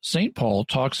 12, St. Paul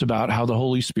talks about how the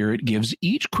Holy Spirit gives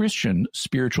each Christian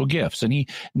spiritual gifts, and he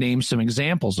names some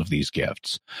examples of these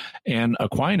gifts. And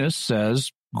Aquinas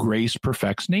says, grace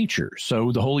perfects nature.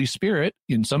 So the Holy Spirit,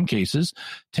 in some cases,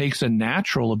 takes a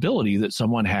natural ability that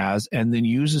someone has and then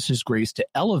uses his grace to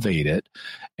elevate it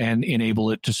and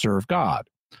enable it to serve God.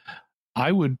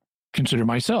 I would consider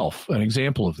myself an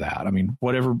example of that. I mean,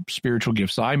 whatever spiritual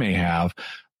gifts I may have,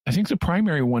 I think the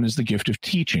primary one is the gift of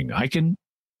teaching. I can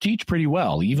teach pretty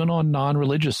well, even on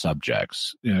non-religious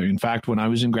subjects. In fact, when I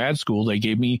was in grad school, they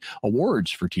gave me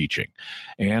awards for teaching.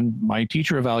 And my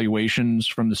teacher evaluations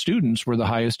from the students were the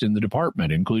highest in the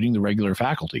department, including the regular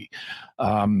faculty,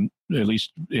 at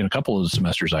least in a couple of the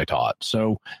semesters I taught.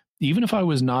 So even if I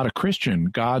was not a Christian,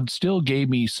 God still gave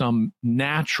me some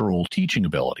natural teaching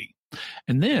ability.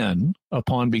 And then,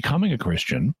 upon becoming a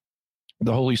Christian,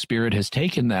 the Holy Spirit has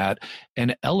taken that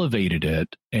and elevated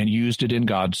it and used it in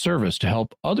God's service to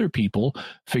help other people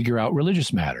figure out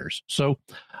religious matters. So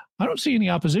I don't see any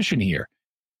opposition here.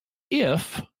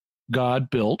 If God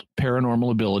built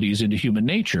paranormal abilities into human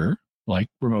nature, like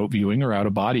remote viewing or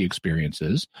out-of-body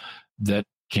experiences that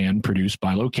can produce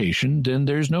bilocation, then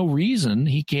there's no reason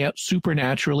he can't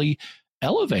supernaturally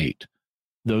elevate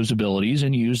those abilities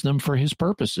and use them for his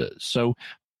purposes. So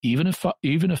even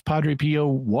if Padre Pio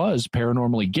was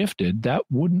paranormally gifted, that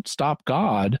wouldn't stop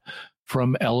God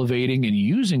from elevating and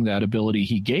using that ability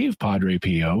he gave Padre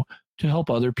Pio to help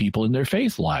other people in their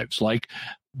faith lives, like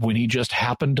when he just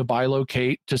happened to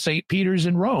bilocate to St. Peter's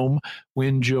in Rome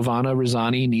when Giovanna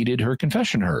Rizzani needed her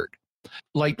confession heard.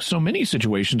 Like so many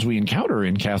situations we encounter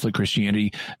in Catholic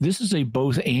Christianity, this is a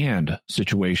both-and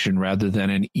situation rather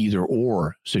than an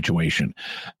either-or situation.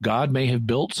 God may have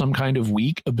built some kind of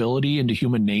weak ability into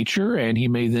human nature, and he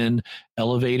may then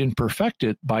elevate and perfect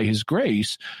it by his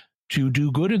grace to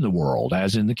do good in the world,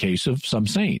 as in the case of some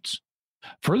saints.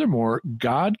 Furthermore,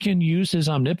 God can use his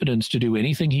omnipotence to do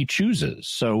anything he chooses.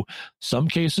 So some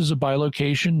cases of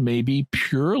bilocation may be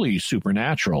purely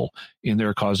supernatural in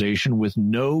their causation with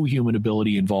no human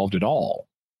ability involved at all.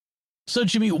 So,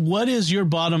 Jimmy, what is your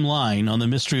bottom line on the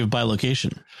mystery of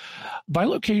bilocation?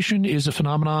 Bilocation is a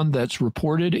phenomenon that's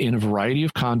reported in a variety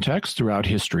of contexts throughout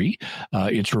history.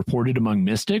 It's reported among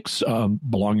mystics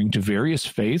belonging to various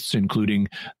faiths, including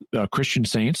Christian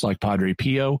saints like Padre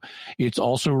Pio. It's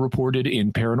also reported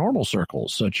in paranormal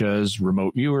circles, such as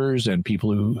remote viewers and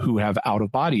people who have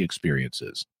out-of-body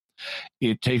experiences.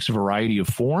 It takes a variety of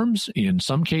forms. In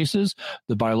some cases,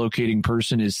 the bilocating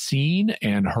person is seen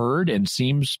and heard and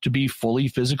seems to be fully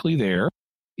physically there.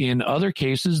 In other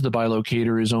cases, the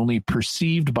bilocator is only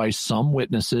perceived by some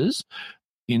witnesses.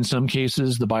 In some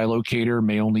cases, the bilocator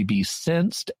may only be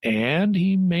sensed, and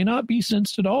he may not be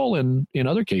sensed at all in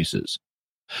other cases.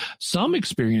 Some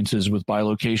experiences with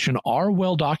bilocation are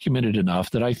well documented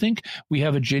enough that I think we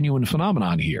have a genuine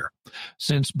phenomenon here.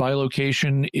 Since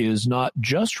bilocation is not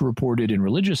just reported in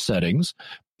religious settings,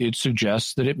 it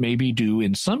suggests that it may be due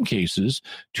in some cases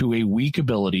to a weak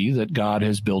ability that God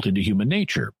has built into human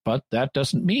nature. But that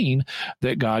doesn't mean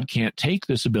that God can't take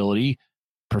this ability,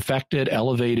 perfect it,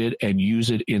 elevate it, and use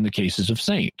it in the cases of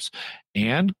saints.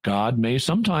 And God may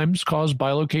sometimes cause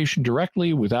bilocation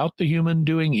directly without the human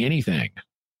doing anything.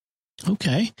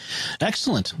 Okay,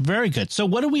 excellent. Very good. So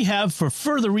what do we have for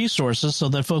further resources so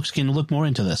that folks can look more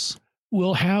into this?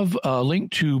 We'll have a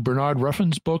link to Bernard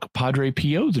Ruffin's book, Padre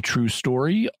Pio, The True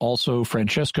Story. Also,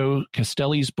 Francesco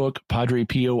Castelli's book, Padre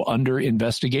Pio Under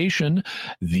Investigation,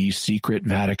 The Secret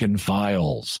Vatican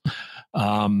Files.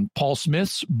 Paul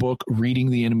Smith's book,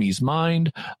 Reading the Enemy's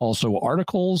Mind. Also,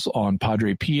 articles on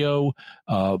Padre Pio,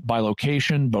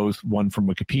 bilocation, both one from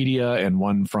Wikipedia and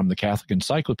one from the Catholic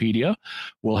Encyclopedia.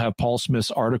 We'll have Paul Smith's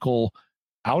article,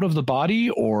 Out of the Body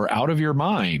or Out of Your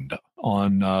Mind,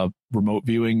 on remote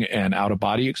viewing and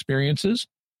out-of-body experiences.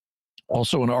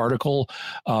 Also an article,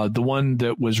 the one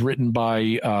that was written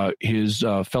by his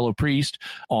fellow priest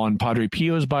on Padre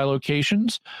Pio's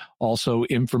bilocations. Also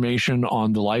information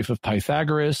on the life of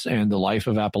Pythagoras and the life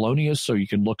of Apollonius, so you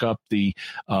can look up the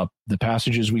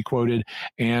passages we quoted,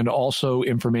 and also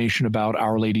information about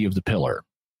Our Lady of the Pillar.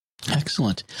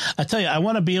 Excellent. I tell you, I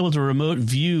want to be able to remote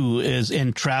view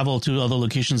and travel to other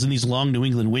locations in these long New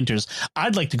England winters.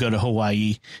 I'd like to go to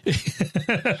Hawaii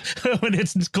when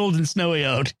it's cold and snowy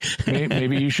out.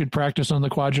 Maybe you should practice on the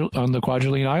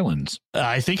Kwajalein Islands.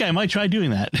 I think I might try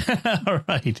doing that. All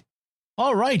right.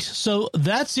 All right, so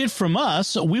that's it from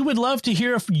us. We would love to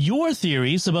hear your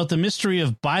theories about the mystery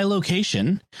of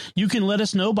bilocation. You can let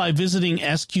us know by visiting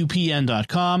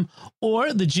sqpn.com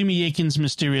or the Jimmy Akin's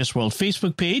Mysterious World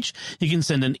Facebook page. You can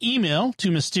send an email to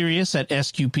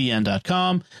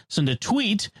mysterious@sqpn.com, send a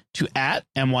tweet to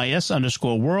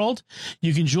 @MYS_world.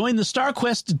 You can join the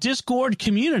StarQuest Discord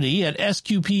community at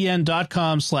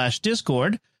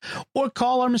sqpn.com/Discord, or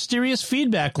call our mysterious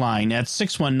feedback line at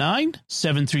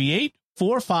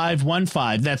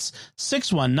 619-738-4515. That's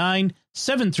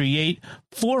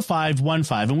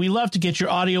 619-738-4515. And we love to get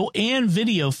your audio and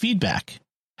video feedback.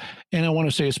 And I want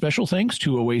to say a special thanks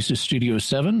to Oasis Studio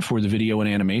 7 for the video and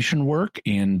animation work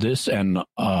in this and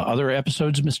other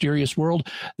episodes of Mysterious World.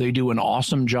 They do an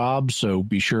awesome job, so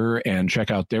be sure and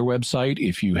check out their website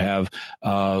if you have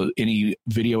any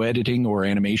video editing or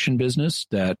animation business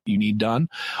that you need done.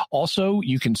 Also,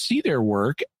 you can see their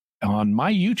work on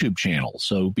my YouTube channel.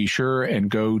 So be sure and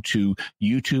go to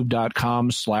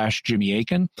youtube.com/Jimmy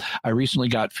Akin. I recently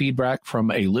got feedback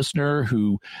from a listener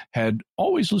who had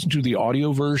always listened to the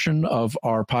audio version of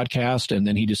our podcast, and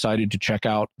then he decided to check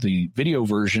out the video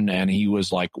version, and he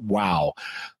was like, wow,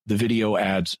 the video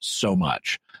adds so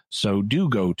much. So do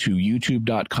go to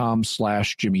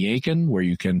youtube.com/Jimmy Akin, where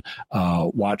you can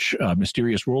watch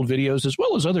Mysterious World videos as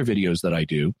well as other videos that I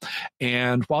do.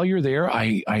 And while you're there,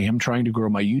 I am trying to grow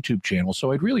my YouTube channel,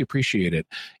 so I'd really appreciate it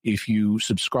if you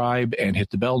subscribe and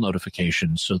hit the bell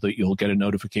notification so that you'll get a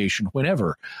notification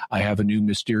whenever I have a new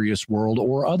Mysterious World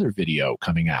or other video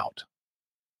coming out.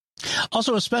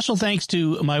 Also, a special thanks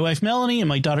to my wife, Melanie, and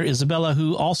my daughter, Isabella,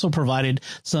 who also provided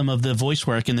some of the voice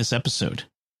work in this episode.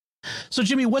 So,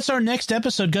 Jimmy, what's our next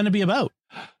episode going to be about?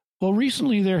 Well,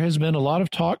 recently there has been a lot of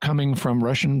talk coming from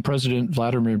Russian President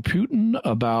Vladimir Putin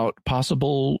about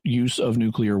possible use of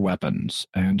nuclear weapons.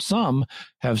 And some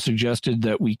have suggested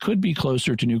that we could be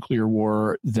closer to nuclear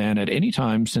war than at any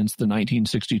time since the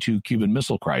 1962 Cuban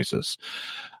Missile Crisis.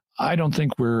 I don't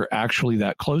think we're actually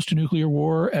that close to nuclear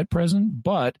war at present,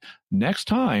 but next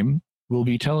time we'll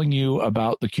be telling you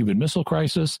about the Cuban Missile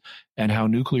Crisis and how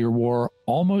nuclear war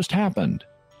almost happened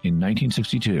in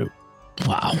 1962.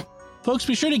 Wow. Folks,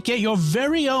 be sure to get your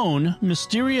very own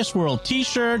Mysterious World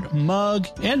t-shirt, mug,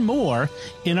 and more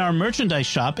in our merchandise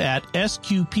shop at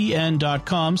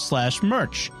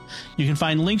sqpn.com/merch. You can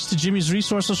find links to Jimmy's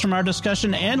resources from our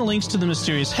discussion and links to the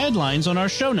mysterious headlines on our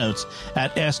show notes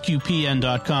at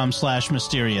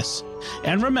sqpn.com/mysterious.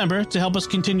 And remember, to help us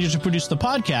continue to produce the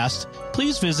podcast,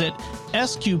 please visit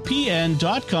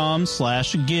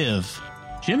sqpn.com/give.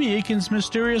 Jimmy Akin's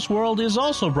Mysterious World is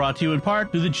also brought to you in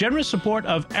part through the generous support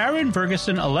of Aaron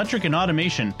Ferguson Electric and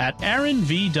Automation at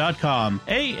aaronv.com,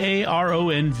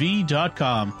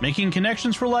 AARONV.com, making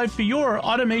connections for life for your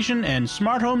automation and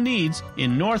smart home needs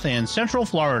in North and Central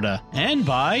Florida. And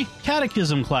by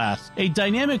Catechism Class, a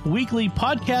dynamic weekly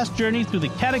podcast journey through the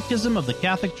Catechism of the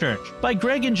Catholic Church by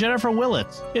Greg and Jennifer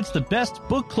Willits. It's the best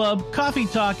book club, coffee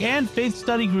talk, and faith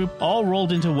study group all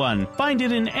rolled into one. Find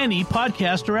it in any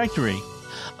podcast directory.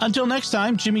 Until next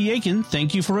time, Jimmy Akin,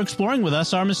 thank you for exploring with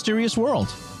us our mysterious world.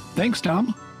 Thanks,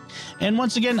 Tom. And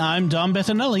once again, I'm Dom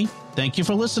Bettinelli. Thank you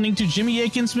for listening to Jimmy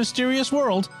Akin's Mysterious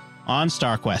World on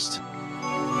StarQuest.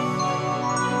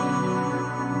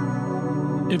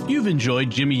 If you've enjoyed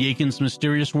Jimmy Akin's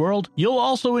Mysterious World, you'll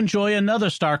also enjoy another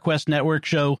StarQuest Network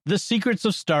show, The Secrets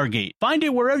of Stargate. Find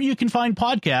it wherever you can find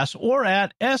podcasts or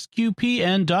at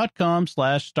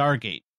sqpn.com/Stargate.